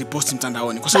na ziposti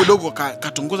mtandaoni. Kwa sababu udogo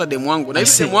katongoza demu wangu. Na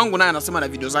hivi demu wangu naye anasema na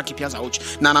video zake pia za uchi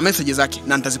na ana message zake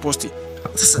na nitaziposti.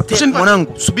 Sasa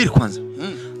mwanangu, subiri kwanza.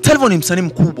 Telvo ni msanii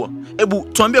mkubwa. Hebu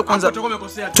tuambie kwanza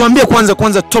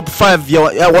top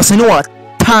 5 ya wasanii wa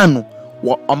 5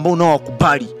 ambao nao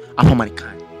wakubali hapa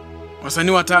Marekani.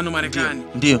 Wasanii wa 5 Marekani.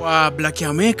 Wa Black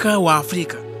America wa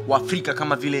Afrika. Wa Afrika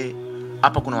kama vile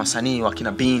hapa kuna wasanii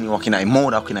wakina Bini, wakina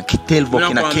Emoda, wakina Telvo,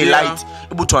 wakina K-Light.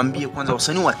 Hebu tuambie kwanza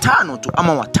wasanii wa 5 tu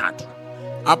ama wa 3.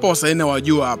 Hapa wasanii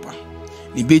wajua hapa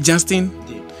ni B Justin,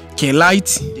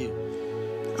 K-Light.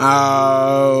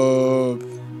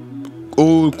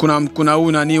 Kuna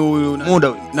huyu nani huyu?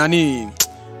 Muda nani?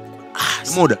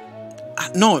 Muda.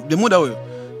 No, the Muda huyo.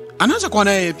 Anaanza kwa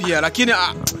naye pia lakini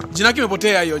jina lake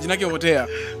limepotea hiyo, jina lake limepotea.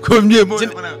 Kwa mjue Muda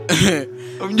mwanangu.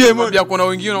 Mjue Muda kuna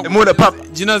wengine Muda papa.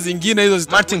 Jina zingine hizo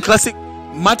Martin Classic.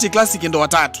 Martin Classic ndo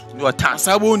watatu. Kwa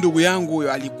sababu huyu ndugu yangu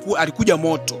huyo alikuja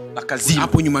moto akazima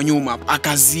hapo nyuma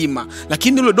akazima.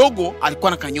 Lakini yule dogo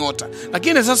alikuwa na kanyota.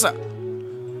 Lakini sasa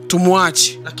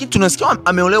tumuache. Lakini tunasikia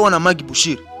ameolewa na Magi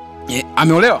Bushiri.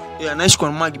 Ameolewa? Anaishi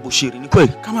kwa Magi Bushiri. Ni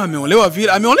kweli? Kama ameolewa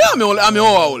vile,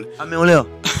 ameoa ule. Ameolewa.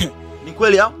 Ni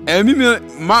kweli hao? Mimi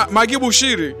Magi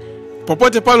Bushiri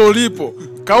popote pale ulipo,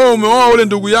 kama umeoa ule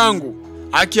ndugu yangu,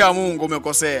 haki ya Mungu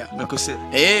umekosea.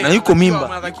 Na yuko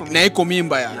mimba. Na yuko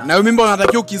mimba ya. Na hiyo mimba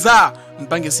unatakiwa ukizaa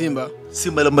mpange Simba.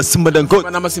 Simba Dangote.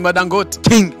 Na Simba Dangote.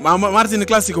 King. Martin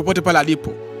Classic popote pale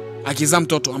alipo. Akizaa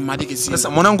mtoto amadiki Simba. Sasa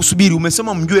mwanangu subiri,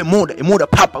 umesema mjue Emoda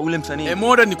papa ule msanii.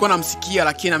 Emoda nilikuwa namsikia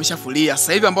lakini ameshafulia.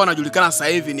 Sasa hivi ambao anajulikana sasa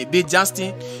hivi ni B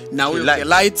Justin na huyo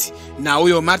K-Light na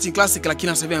huyo Martin Classic,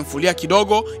 lakini sasa hivi amfulia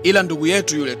kidogo, ila ndugu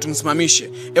yetu yule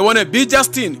tumsimamishe. Bwana B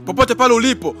Justin popote pale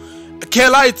ulipo,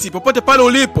 K-Light popote pale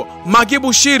ulipo, Magi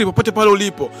Bushiri popote pale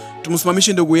ulipo,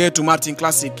 tumsimamishe ndugu yetu Martin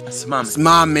Classic.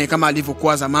 Simame kama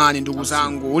alivyokuwa zamani ndugu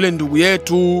zangu. Ule ndugu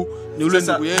yetu ni ule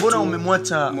ndugu yetu. Mbona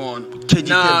umemwacha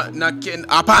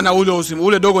hapana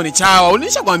ule dogo ni chawa.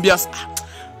 Unishakwambia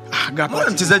Gapa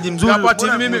mchezaji mzuri.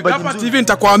 Gapa TV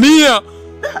nitakwamia.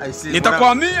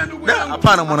 Nitakwamia ndugu yangu.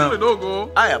 Hapana mwanangu. Dogo.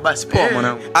 Haya basi poa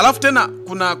mwanangu. Alafu tena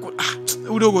kuna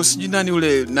udogo sijui nani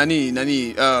ule nani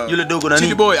yule dogo nani?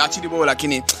 Chidi boy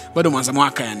lakini bado mwanza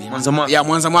mwaka yani.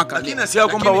 Mwanza mwaka. Lakini asiao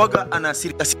kwamba waga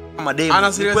anasirika kama demu.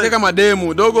 Anasirika kama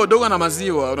demu. Dogo ana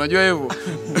maziwa, unajua hivyo.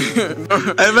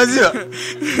 Maziwa.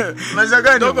 Maziwa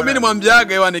gani? Dogo mimi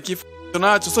nimwambiaga yeye ni kifua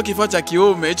tunacho, sio kifua cha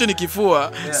kiume, hicho ni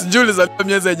kifua. Sijui ulizaliwa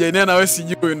miezi ya jainea na wewe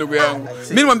sijui ndugu yangu.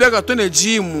 Mimi nimwambiaga twende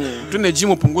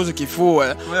gym upunguze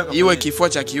kifua, iwe kifua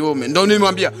cha kiume. Ndio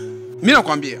nimwambia. Mimi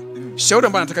nakwambia shauri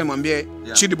ambayo nataka nimwambie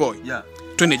Chidi boy.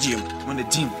 Twende gym.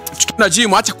 Tukienda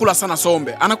gym acha kula sana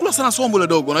sombe. Anakula sana sombe ule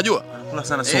dogo, unajua? Anakula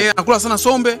sana sombe. Anakula sana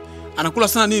sombe, anakula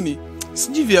sana nini?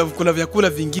 Sijui vyakula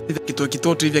vingine vya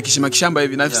kitoto hivi vya kishamba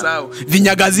hivi nafisao.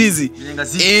 Vinyagazizi.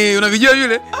 Unavijua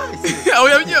yule? Au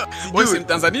unavijua? Wewe si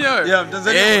Mtanzania wewe?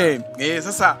 Mtanzania.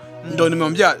 Sasa ndo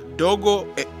nimemwambia dogo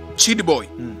Chidi boy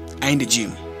aende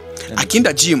gym.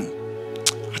 Akienda gym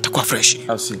atakuwa fresh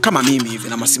kama mimi hivi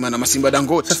na Masimba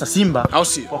Dangote. Sasa Simba au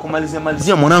si kwa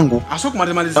kumalizia mwanangu, asio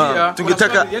kumalizia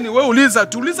tungetaka yani wewe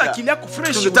tuuliza akili yako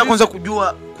fresh. Tungetaka kwanza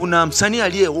kujua kuna msanii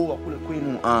aliyeoa kule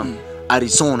kwenu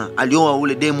Arizona, alioa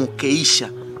ule Demu Keisha.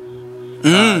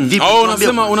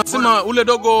 Unasema ule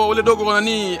dogo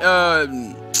nani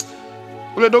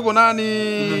ule dogo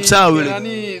nani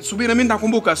nani, subiri mimi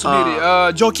nitakumbuka, subiri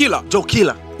Joe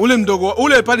Killer. Ule mdogo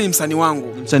ule pale ni msanii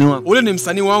wangu. Ule ni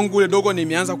msanii wangu. Ule dogo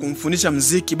nimeanza kumfundisha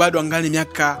muziki bado angali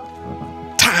miaka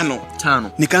 5.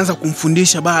 Nikaanza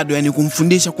kumfundisha bado, yani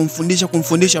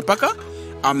kumfundisha mpaka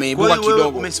ameibuka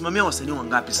kidogo. Umesimamia wasanii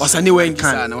wangapi sasa?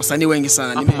 Wasanii wengi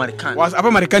sana.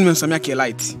 Hapa Marekani nimemsamia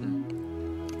K-Light.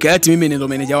 K-Light mimi ndio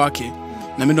meneja wake.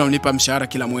 na mimi ndo namlipa mshahara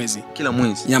kila mwezi. Kila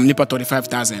mwezi. Namlipa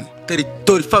 35,000.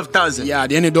 35,000.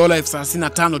 Yeah, yani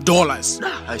 $35.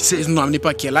 I see. Hizo ndo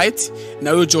namlipa Kelite,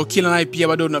 na huyo Jokila naye pia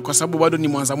bado, kwa sababu bado ni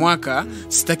mwanza mwaka,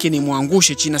 sitaki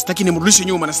nimwangushe chini, sitaki nimrudishe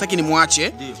nyuma, na sitaki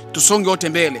nimwache. Tusonge wote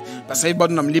mbele. Sasa hivi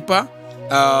bado namlipa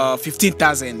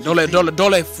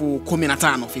 $15,000,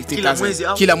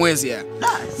 $15,000 kila mwezi yeah.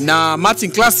 Na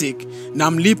Martin Classic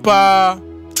namlipa,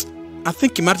 I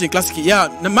think Martin Classic,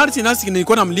 yeah, na Martin Classic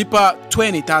nilikuwa namlipa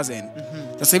 20,000.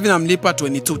 Sasa hivi namlipa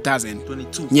 22,000.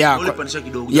 22. Yeah, Ulipanisha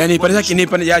kidogo. Yani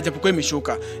nipanisha japokuwa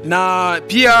imeshuka. Na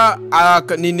pia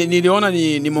niliona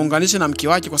nimuunganishe na mke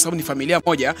wake kwa sababu ni familia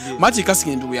moja. Yeah. Martin Classic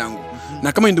ni ndugu yangu.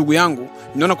 Na kama ni ndugu yangu,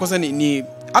 ninaona kwanza ni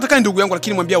hata kama ni ndugu yangu,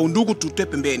 lakini mwambia undugu tutoe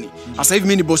pembeni. Sasa hivi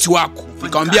mimi ni bosi wako.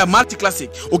 Nikamwambia Martin Classic,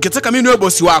 ukitaka mimi niwe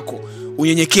bosi wako,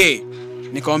 unyenyekee.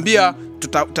 Nikamwambia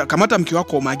tutakamata mke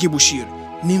wako Magibu Shiri.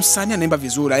 Ni msanii anaimba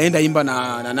vizuri, aenda imba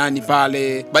na nani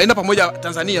pale. Baenda pamoja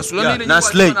Tanzania, Sulani ile na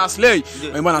Slay.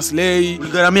 Aimba na Slay.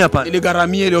 Uligaramia pale. Ile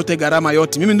garamia ile yote, garama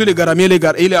yote. Mimi ndio ile garamia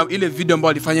ile video ambayo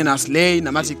alifanya na Slay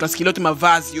na Martin Classic, ile yote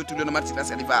mavazi yote ile na Martin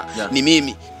Classic alivaa ni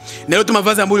mimi. Na yote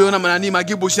mavazi ambayo uliona nani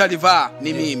Magibu Shiri alivaa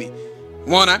ni mimi.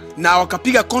 Umeona? Na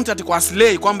wakapiga contract kwa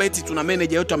Slay kwamba eti tuna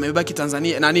manager yote amebaki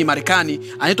Tanzania, nani Marekani,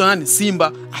 anaitwa nani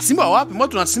Simba. Simba wapi?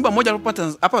 Mbona tuna Simba moja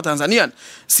hapa Tanzania?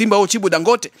 Simba au Chibu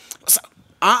Dangote.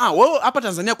 Wewe hapa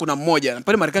Tanzania kuna mmoja,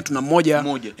 pale Marekani tuna mmoja.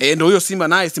 Ndio huyo Simba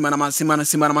naye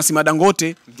Simba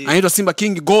Dangote. Anaitwa Simba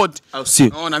King God.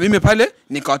 Na mimi pale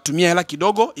nikawatumia hela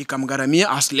kidogo ikamgaramia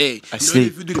Aslay. Ndio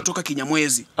video ilitoka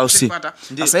Kinyamwezi.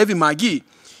 Sasa hivi Magi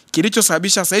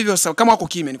kilichosababisha sasa hivi kama wako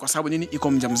kimya ni kwa sababu nini?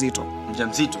 Iko mjamzito.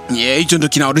 Yeah, hicho ndio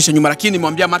kinarudisha nyuma, lakini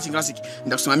nimwambia Martin Classic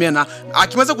nitakusimamia, na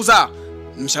akimaliza kuzaa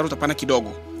mshahara utapanda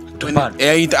kidogo.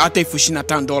 Hata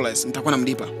 $25 nitakuwa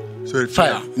namlipa.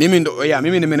 Yeah,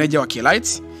 mimi ni manager wa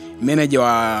Kelite, manager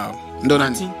wa ndo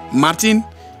nani? Martin,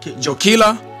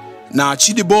 Jokila na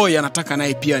Chidi Boy anataka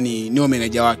naye pia niwe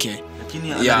manager wake.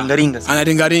 Lakini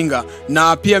anaringaringa.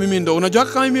 Na pia mimi ndo unajua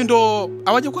kama mimi ndo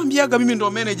hawaje kuambiaga mimi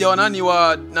ndo manager wa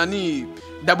nani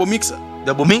Double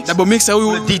Mixer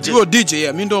huyo DJ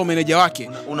yeah, mimi ndo manager wake.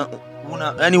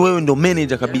 Yani wewe ndo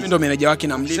manager kabisa. Mimi ndo manager wake,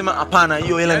 na sema hapana,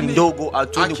 hiyo hela ni ndogo,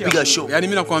 atuende kupiga show. Yani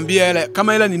mimi nakwambia hela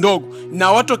kama hela ni ndogo,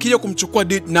 na watu wakija kumchukua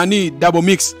nani Double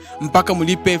Mix mpaka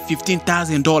mlipe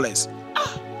 $15,000.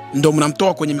 Ndio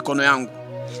mnamtoa kwenye mikono yangu.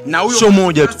 Na huyo show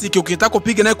moja tu ukitaka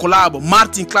kupiga naye collab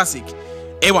Martin Classic,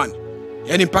 ewan,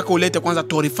 yani mpaka ulete kwanza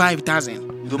 $35,000.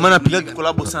 Ndio maana piga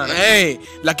collab sana.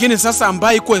 Lakini sasa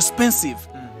ambaye iko expensive,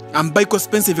 ambaye iko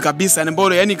expensive kabisa,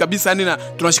 yani kabisa, yani na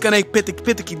tunashikana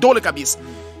kipete kidole kabisa.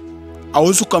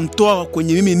 Hauwezi kumtoa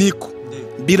kwenye mimi niko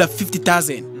bila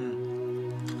 $50,000.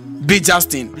 B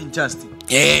Justin.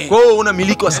 Kwa hiyo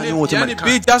unamiliki wasanii wote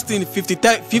Marekani. B Justin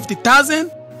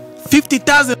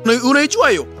 $50,000 unaijua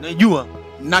hiyo? Unajua.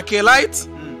 Na Kelite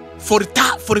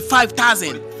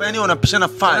 $45,000. Yani wanapishana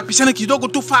 5. Wanapishana kidogo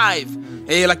tu 5.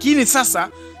 Lakini sasa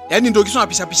yani ndio kitu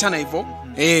wanapishana hivyo.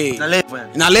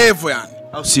 Na level yani.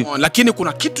 Lakini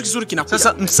kuna kitu kizuri kinakuja.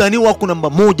 Sasa msanii wako namba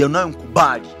 1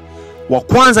 unayomkubali, wa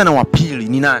kwanza na wa pili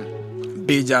ni nani?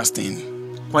 B Justin.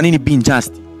 Kwa nini B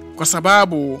Justin? Kwa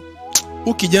sababu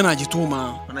huyu kijana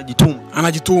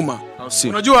anajituma.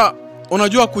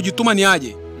 Unajua kujituma ni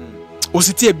aje?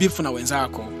 Usitie beef na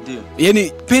wenzako.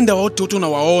 Yani penda wote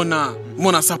unawaona,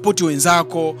 mbona support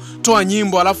wenzako, toa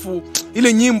nyimbo, alafu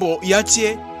ile nyimbo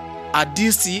iache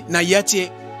hadithi na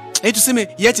iache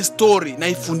iache story na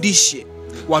ifundishe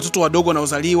watoto wadogo na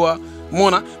uzaliwa,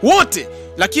 umeona wote.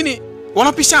 Lakini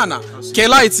wanapishana.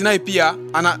 Kelite naye pia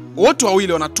wote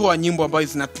wawili wanatoa nyimbo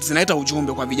ambazo zinaita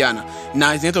ujumbe kwa vijana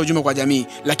na zinaita ujumbe kwa jamii,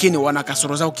 lakini wana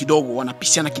kasoro zao kidogo,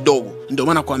 wanapishana kidogo. Ndio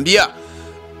maana nakwambia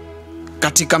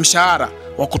katika mshahara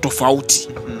wako tofauti.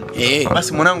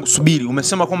 Basi mwanangu, subiri,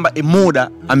 umesema kwamba Emoda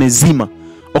amezima.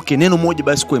 Okay, neno moja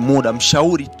basi kwa Emoda,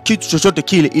 mshauri kitu chochote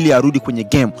kile ili arudi kwenye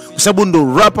game, kwa sababu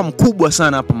ndo rapper mkubwa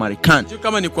sana hapa Marekani.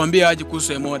 Kama nikwambia aje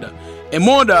kuhusu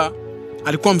Emoda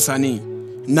alikuwa msanii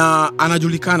na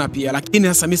anajulikana pia, lakini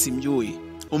sasa mimi simjui.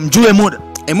 Umjue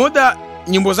Emoda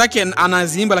nyimbo zake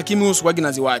anaziimba, lakini mimi usiwagi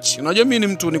naziwatch. Unajua mimi ni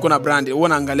mtu niko na brand, huwa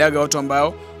naangaliaga watu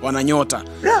ambao wananyota.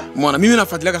 Umeona, mimi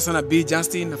nafuatiliaga sana B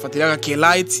Justin, nafuatiliaga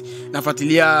Kelite,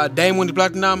 nafuatilia Diamond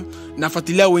Platinum,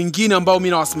 nafuatilia wengine ambao mimi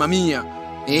nawasimamia.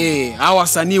 Hawa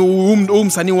wasanii,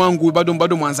 msanii wangu bado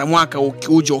mwanza mwaka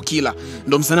uje Okila.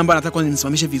 Ndio msanii ambaye nataka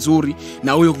nimsimamishe vizuri,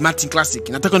 na huyo Martin Classic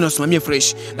nataka niwasimamie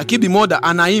fresh. Lakini Moda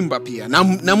anaimba pia.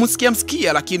 Na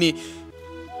msikia, lakini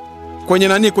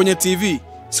kwenye TV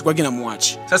sikwagi na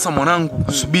muachi. Sasa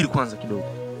mwanangu, subiri kwanza kidogo.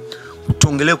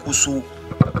 Tuongelee kuhusu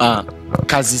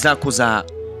kazi zako za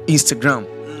Instagram.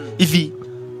 Hivi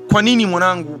kwa nini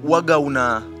mwanangu waga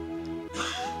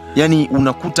yani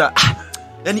unakuta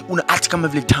yani una act kama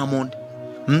vile Diamond?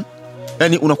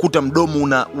 Yani unakuta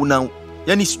mdomo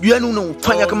yani sijui yani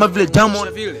unafanya kama vile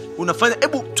Diamond. Unafanya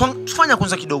hebu tufanya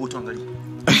kwanza kidogo tuangalie.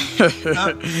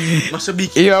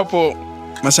 Mashabiki. Hiyo hapo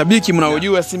mashabiki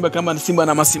mnaojua Simba kama Simba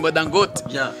na Masimba Dangote.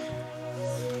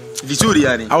 Vizuri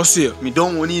yani. Au sio?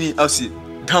 Midomo nini au sio?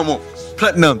 Diamond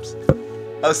Platinums.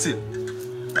 Au sio?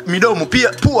 Midomo pia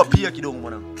pua pia kidogo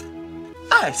mwanangu.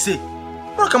 See.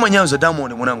 Kama nyayo za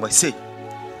Diamond mwanangu see.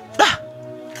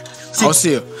 Au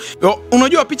sio?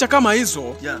 Unajua picha kama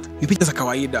hizo ni picha za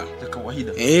kawaida.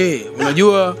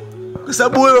 Unajua kwa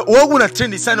sababu wewe una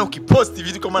trend sana ukipost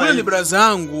vitu kama hivi. Ni brother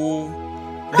yangu.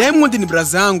 Diamond ni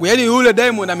brother yangu. Yaani yule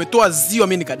Diamond ametoa ziwa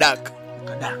mimi nikadaka.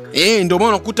 Ndio maana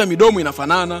unakuta midomo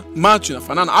inafanana, macho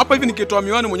inafanana. Hapa hivi nikitoa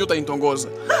miwani mwenyewe utanitongoza.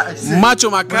 Macho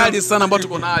makali sana ambayo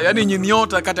tuko nayo. Yaani ni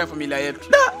nyota kati ya familia yetu.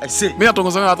 Mimi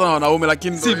natongozana hata na wanaume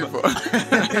lakini Simba.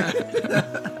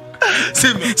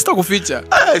 Simba sitakuficha.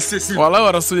 Wallahi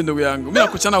wa rasuli ndugu yangu. Mimi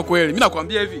nakuchana kweli. Mimi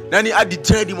nakwambia hivi. Nani hadi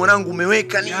trade mwanangu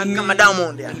umeweka ni kama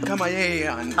Diamond yani. Kama yeye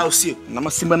yani. Au sio? Na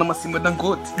Masimba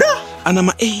Dangote.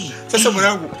 Ana Sasa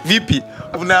mwanangu vipi?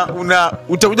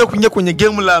 Utakuja kuingia kwenye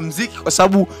game la muziki kwa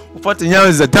sababu upate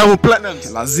nyayo za Diamond Platinum?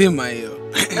 Lazima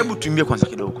hiyo. Hebu tuimbie kwanza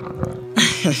kidogo.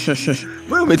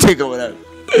 Wewe umeteka mwanangu.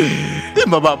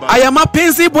 Simba baba. Haya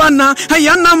mapenzi bwana,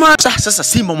 hayana Sasa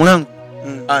Simba mwanangu.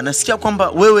 Nasikia kwamba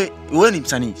wewe ni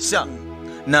msanii, sawa?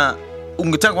 Na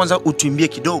ungetaka kwanza utuimbie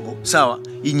kidogo, sawa?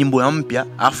 Hii nyimbo ya mpya,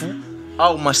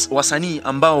 au wasanii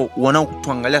ambao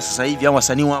wanaokuangalia sasa hivi au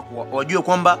wasanii wako wajue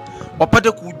kwamba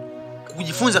wapate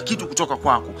kujifunza kitu kutoka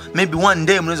kwako. Maybe one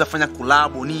day mnaweza fanya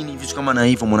collab nini vitu kama na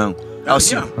hivyo mwanangu. Au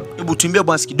sio? Hebu tuimbie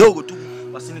bwana kidogo tu.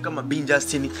 Wasanii kama Ben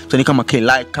Justin, wasanii kama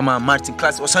K-Like, kama Martin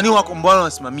Class, wasanii wako ambao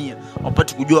wanasimamia,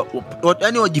 wapate kujua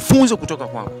yani wajifunze kutoka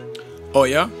kwako. Oh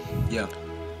yeah. Yeah.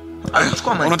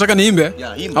 Unataka niimbe?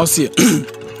 Au sio?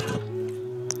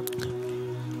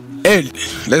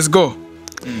 Let's go.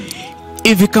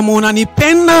 Hivi kama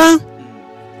unanipenda,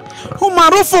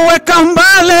 umaarufu weka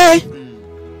mbale.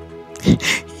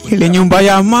 Ile nyumba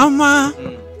ya mama.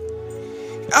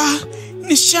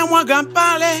 Nishamwaga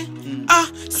pale.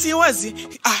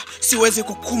 Siwezi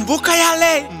kukumbuka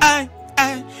yale.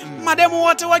 Mademu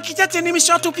wote wakichache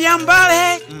nimeshatupia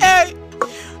mbale.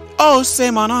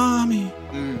 Sema nami.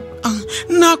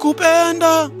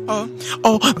 Nakupenda.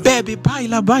 Baby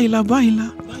baila.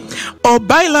 Baila.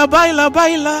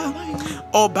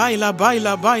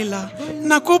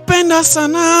 Nakupenda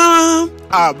sana.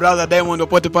 Brother Diamond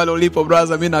popote pale ulipo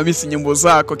brother, mimi na miss nyimbo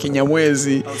zako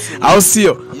Kinyamwezi. Au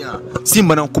sio?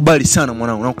 Simba nakukubali sana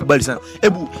mwanangu, nakukubali sana.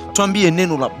 Hebu tuambie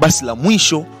neno la basi la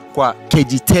mwisho kwa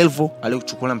KG Telvo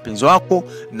aliyokuchukulia mpenzi wako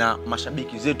na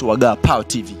mashabiki zetu wa Power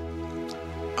TV.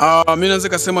 Mimi naweza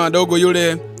kusema dogo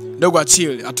yule dogo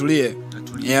atulie.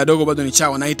 Dogo bado ni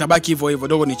chawa na itabaki hivyo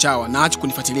dogo ni chawa na acha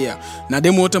kunifuatilia. Na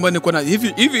demo wote ambao nilikuwa na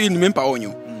hivi nimempa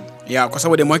onyo. Kwa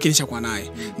sababu demo yake nishakuwa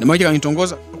naye. Demo yake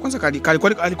kanitongoza. Kwanza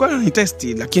alikuwa anitest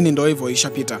lakini ndio hivyo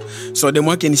ishapita. So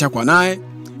demo yake nishakuwa naye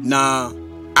na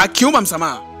akiomba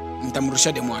msamaha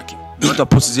nitamrushia demo yake.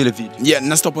 Nitapost zile video.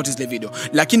 Na stop zile video.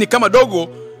 Lakini kama dogo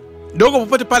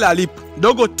popote pale alipo,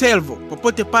 dogo Telvo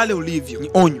popote pale ulivyo,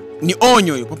 ni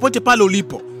onyo hiyo. Popote pale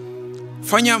ulipo,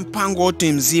 fanya mpango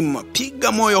wote mzima,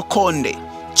 piga moyo konde,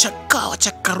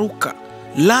 chakaruka,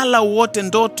 lala wote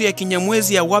ndoto ya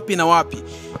Kinyamwezi ya wapi na wapi,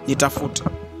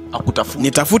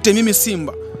 nitafute mimi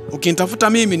Simba. Ukinitafuta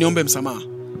mimi niombe msamaha.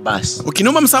 Basi.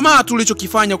 Ukiniomba msamaha tu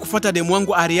ulichokifanya kufuata demu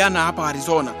wangu Ariana hapa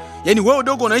Arizona. Yaani wewe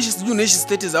dogo unaishi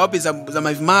state za wapi za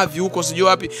mavimavi huko sijui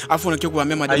wapi, afu unakiwa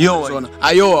kuambia mademu Arizona.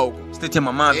 Ayoa huko. State ya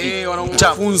mamavi.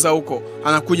 Wanafunza huko.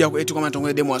 Anakuja eti kama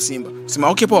anatongoza demu wa Simba. Sema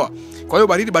okay poa. Kwa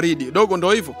hiyo baridi dogo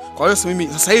ndio hivyo. Kwa hiyo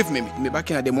sasa hivi mimi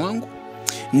nimebaki na demu wangu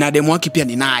na demu wake pia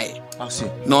ni naye.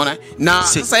 Unaona? Na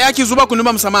sasa yake Zuba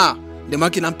kuniomba msamaha. Demu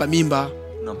wake nampa mimba.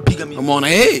 Unampiga mimba. Umeona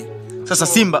Sasa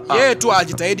Simba yeye tu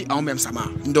ajitahidi aombe msamaha.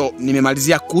 Ndio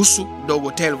nimemalizia kuhusu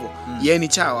dogo Telvo. Yeye ni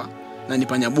chawa na ni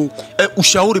panyabuku.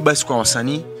 Ushauri basi kwa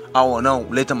wasanii au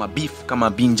wanaoleta mabeef kama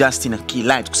Ben Justin na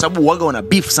K-Like, kwa sababu waga wana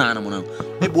beef sana mwanangu.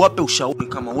 Hebu wape ushauri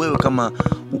kama wewe kama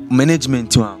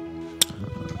management wao.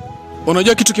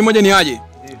 Unajua kitu kimoja ni aje?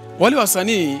 Wale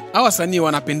wasanii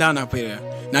wanapendana pia.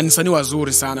 Na ni wasanii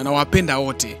wazuri sana na wapenda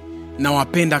wote. Na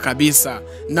wapenda kabisa.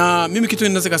 Na mimi kitu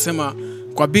ninaweza kusema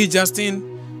kwa Ben Justin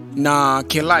na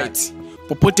K-Like,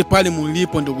 popote pale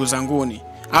mlipo ndugu zanguni,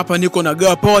 hapa niko na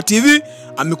Power TV,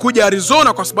 amekuja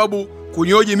Arizona kwa sababu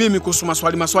kunioji mimi kuhusu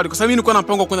maswali kwa sababu mimi nilikuwa na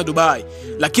mpango kwenda Dubai,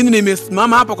 lakini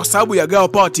nimesimama hapa kwa sababu ya Girl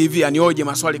Power TV anioje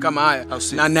maswali kama haya,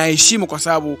 na naheshimu kwa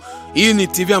sababu hii ni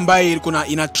TV ambayo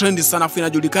ina trend sana, afu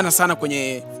inajulikana sana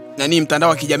kwenye mtandao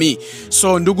wa kijamii.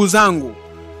 So ndugu zangu,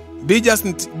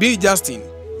 B Justin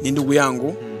ni ndugu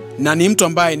yangu na ni mtu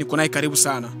ambaye niko naye karibu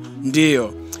sana.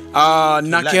 Ndio.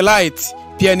 Na Kelite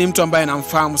pia ni mtu ambaye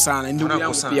namfahamu sana, ndugu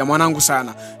yangu pia, mwanangu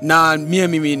sana, na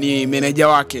mimi ni manager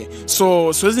wake.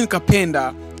 So siwezi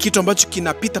nikapenda kitu ambacho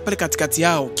kinapita pale katikati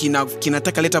yao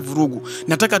kinataka leta vurugu.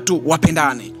 Nataka tu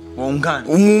wapendane,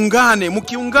 muungane,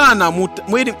 mkiungana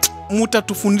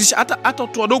mutatufundisha. Hata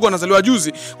watu wadogo wanazaliwa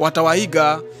juzi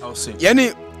watawaiga.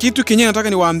 Yani kitu kinyenye nataka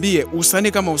niwaambie,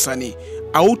 usanii kama usanii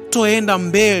autoenda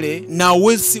mbele na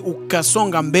uwezi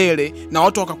ukasonga mbele na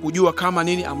watu wakakujua kama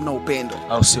nini amna upendo.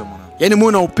 Yani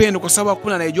muone upendo, kwa sababu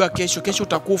hakuna anayejua kesho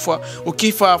utakufa.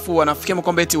 Ukifa afu wanafikia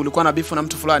kwamba eti ulikuwa na beef na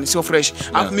mtu fulani, sio fresh.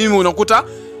 Afu mimi unakuta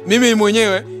mimi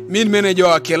mwenyewe mimi manager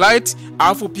wa Kelite,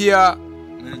 afu pia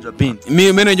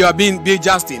manager wa B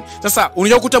Justin. Sasa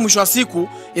unajua kukuta mwisho wa siku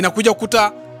inakuja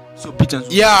kukuta sio picha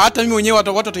nzuri. Hata mimi mwenyewe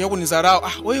watu watakuja kunizarau.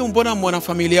 Wewe mbona mwana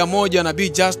familia moja na B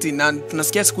Justin, na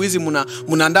tunasikia siku hizi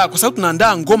mnaandaa, kwa sababu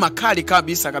tunaandaa ngoma kali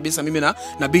kabisa mimi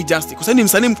na B Justin. Kwa sababu ni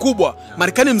msanii mkubwa.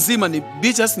 Marekani mzima ni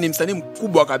B Justin, ni msanii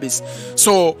mkubwa kabisa.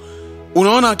 So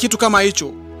unaona kitu kama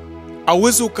hicho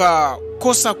hauwezi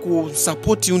ukakosa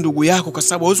kusupport ndugu yako, kwa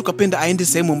sababu hauwezi ukapenda aende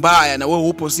sehemu mbaya na wewe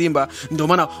upo Simba. Ndio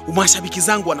maana mashabiki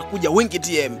zangu wanakuja wengi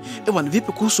DM. Bwana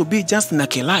vipi kuhusu B Justin na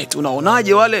Kelite?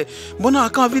 Unaonaje wale? Mbona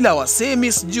kama vile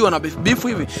hawasemi, sijui wana beef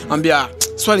hivi? Ambia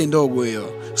swali ndogo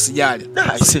hiyo, usijali.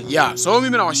 So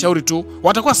mimi nawashauri tu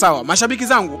watakuwa sawa. Mashabiki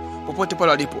zangu popote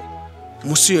pale walipo,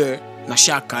 msiwe na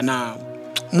shaka na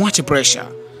muache pressure.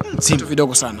 Vitu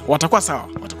vidogo sana. Watakuwa sawa.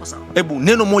 Hebu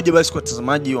neno moja basi kwa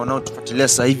watazamaji wanaotufuatilia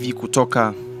sasa hivi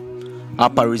kutoka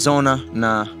hapa Arizona,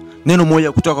 na neno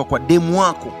moja kutoka kwa demu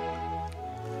wako.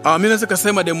 Mimi naweza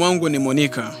kusema demu wangu ni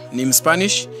Monica, ni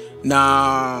Mspanish,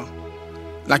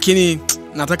 lakini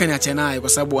nataka niache naye kwa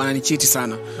sababu ananichiti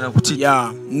sana.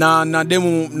 Na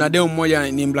demu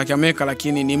mmoja ni Black America,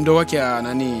 lakini ni mdogo wake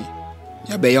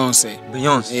ya Beyonce.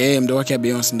 Mdogo wake ya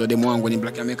Beyonce ndo demu wangu, ni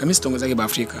Black America. Mimi sitongozaje ba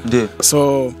Afrika.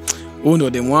 So huo ndo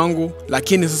demu wangu,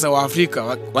 lakini sasa wa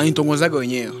Afrika wanitongozaga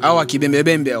wenyewe. Au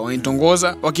akibembebembe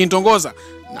wanitongoza, wakinitongoza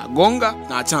na gonga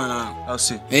na achana nao.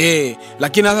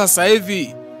 Lakini sasa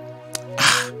hivi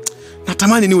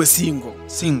natamani niwe single.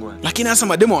 Lakini sasa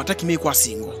mademo hawataki mimi kuwa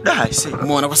single.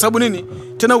 Umeona kwa sababu nini?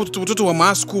 Tena utoto wa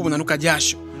masku unanuka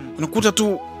jasho. Unakuta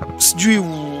tu sijui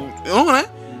unaona?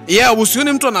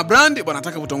 Usione mtu ana brand bwana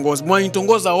anataka kutongoza.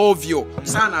 Mwanitongoza ovyo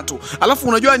sana tu. Alafu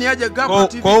unajua ni aje gapa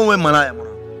TV. Kwa wewe malaya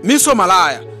mwana. Mimi sio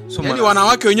malaya. Yaani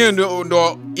wanawake wenyewe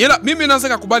ndo ila mimi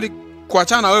naweza kukubali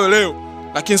kuachana wewe leo,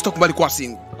 lakini sitakubali kuwa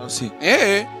single.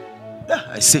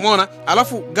 Umeona?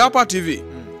 Alafu Gapa TV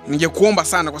ningekuomba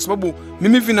sana, kwa sababu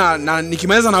mimi hivi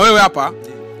nikimaliza na wewe hapa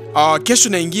kesho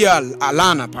naingia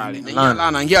Alana pale.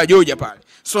 Naingia Georgia pale.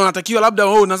 So natakiwa labda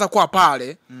wewe unaanza kuwa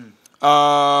pale.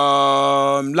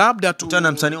 Labda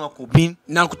kutana msanii wako Bin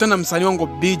na kutana msanii wangu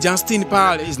B Justin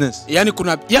pale.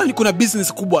 Yani kuna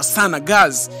business kubwa sana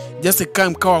guys. Just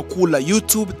mkawa kula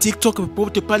YouTube, TikTok,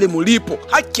 popote pale mulipo.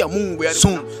 Haki ya Mungu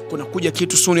yani kuna kuja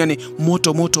kitu soon, yani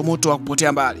moto wa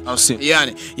kupotea mbali.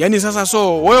 Yani sasa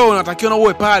so wewe unatakiwa na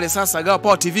uwe pale sasa. Gawa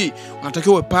Power TV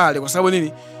unatakiwa uwe pale, kwa sababu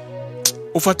nini?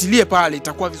 Ufuatilie pale,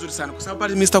 itakuwa vizuri sana, kwa sababu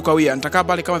pale mimi sitakawia. Nitakaa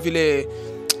pale kama vile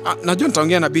najua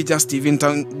nitaongea na B Justin TV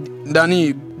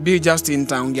ndani. B Justin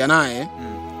nitaongea naye.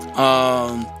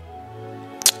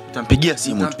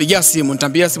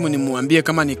 Nitampigia simu nimwambie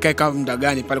kama nikae kama muda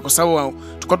gani pale, kwa sababu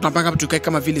tulikuwa tunapanga hapa tukae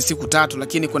kama vile siku 3,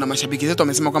 lakini kuna mashabiki zetu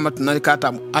wamesema kwamba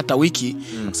tunakaa hata wiki,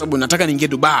 kwa sababu nataka niingie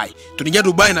Dubai. Tunaingia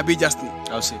Dubai na B Justin.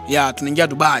 Tunaingia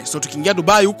Dubai. So tukiingia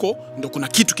Dubai huko ndio kuna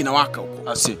kitu kinawaka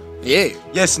huko.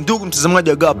 Yes, ndugu mtazamaji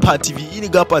wa Gapa TV. Hii ni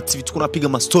Gapa TV, tunapiga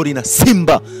mastori na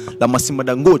Simba la Masimba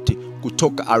Dangote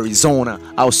kutoka Arizona,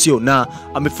 au sio? Na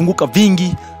amefunguka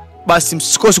vingi. Basi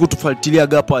msikose kutufuatilia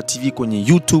Gapa TV kwenye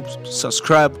YouTube,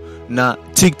 subscribe, na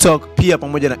TikTok pia,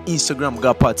 pamoja na Instagram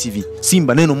Gapa TV.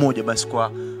 Simba, neno moja basi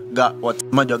kwa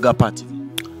watazamaji wa Gapa TV.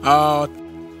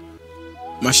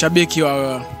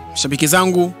 Mashabiki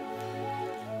zangu,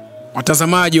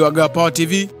 watazamaji wa Gapa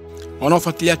TV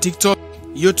wanaofuatilia TikTok,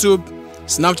 YouTube,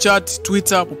 Snapchat,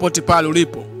 Twitter, popote pale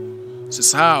ulipo,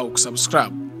 usisahau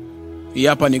kusubscribe. Hii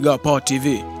hapa ni Gapa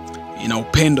TV. Ina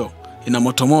upendo, ina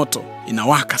motomoto,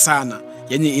 inawaka sana.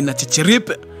 Yani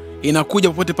inachecheripe, inakuja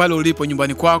popote pale ulipo,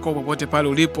 nyumbani kwako, popote pale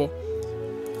ulipo.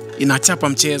 Inachapa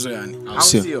mchezo yani.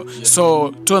 Sio?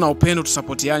 So tuwe na upendo,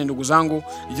 tusapotiane ndugu zangu.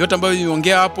 Yote ambayo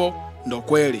niongea hapo ndo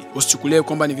kweli. Usichukulie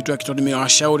kwamba ni vitu vya kitoto.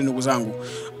 Nimewashauri ndugu zangu,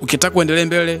 ukitaka kuendelea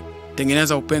mbele,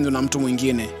 tengeneza upendo na mtu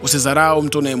mwingine. Usidharau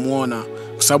mtu unayemuona,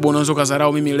 kwa sababu unaweza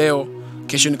kudharau mimi leo,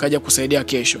 kesho nikaja kusaidia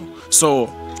kesho. So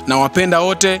nawapenda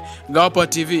wote. Gawapa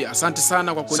TV, asante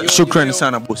sana kwa kuniona. Shukrani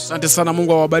sana boss. Asante sana,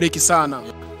 Mungu awabariki sana.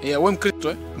 Wewe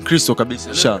Mkristo Mkristo kabisa,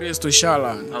 inshallah. Mkristo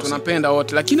inshallah. Tunapenda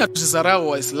wote, lakini tusidharau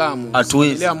Waislamu.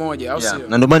 Familia moja, au sio?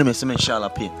 Na ndio maana nimesema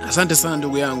inshallah pia. Asante sana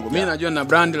ndugu yangu. Mimi najua na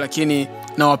brand, lakini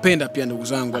nawapenda pia ndugu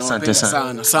zangu. Nawapenda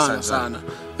sana.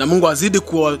 Na Mungu azidi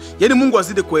Mungu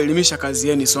azidi kuelimisha kazi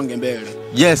yenu isonge mbele.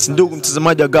 Yes, ndugu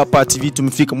mtazamaji wa Gapa TV,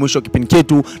 tumefika mwisho wa kipindi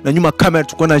chetu, na nyuma kamera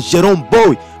tuko na Jerome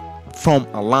Boy from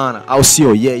Atlanta. I'll see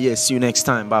you. Yeah, see you next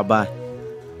time. Bye bye.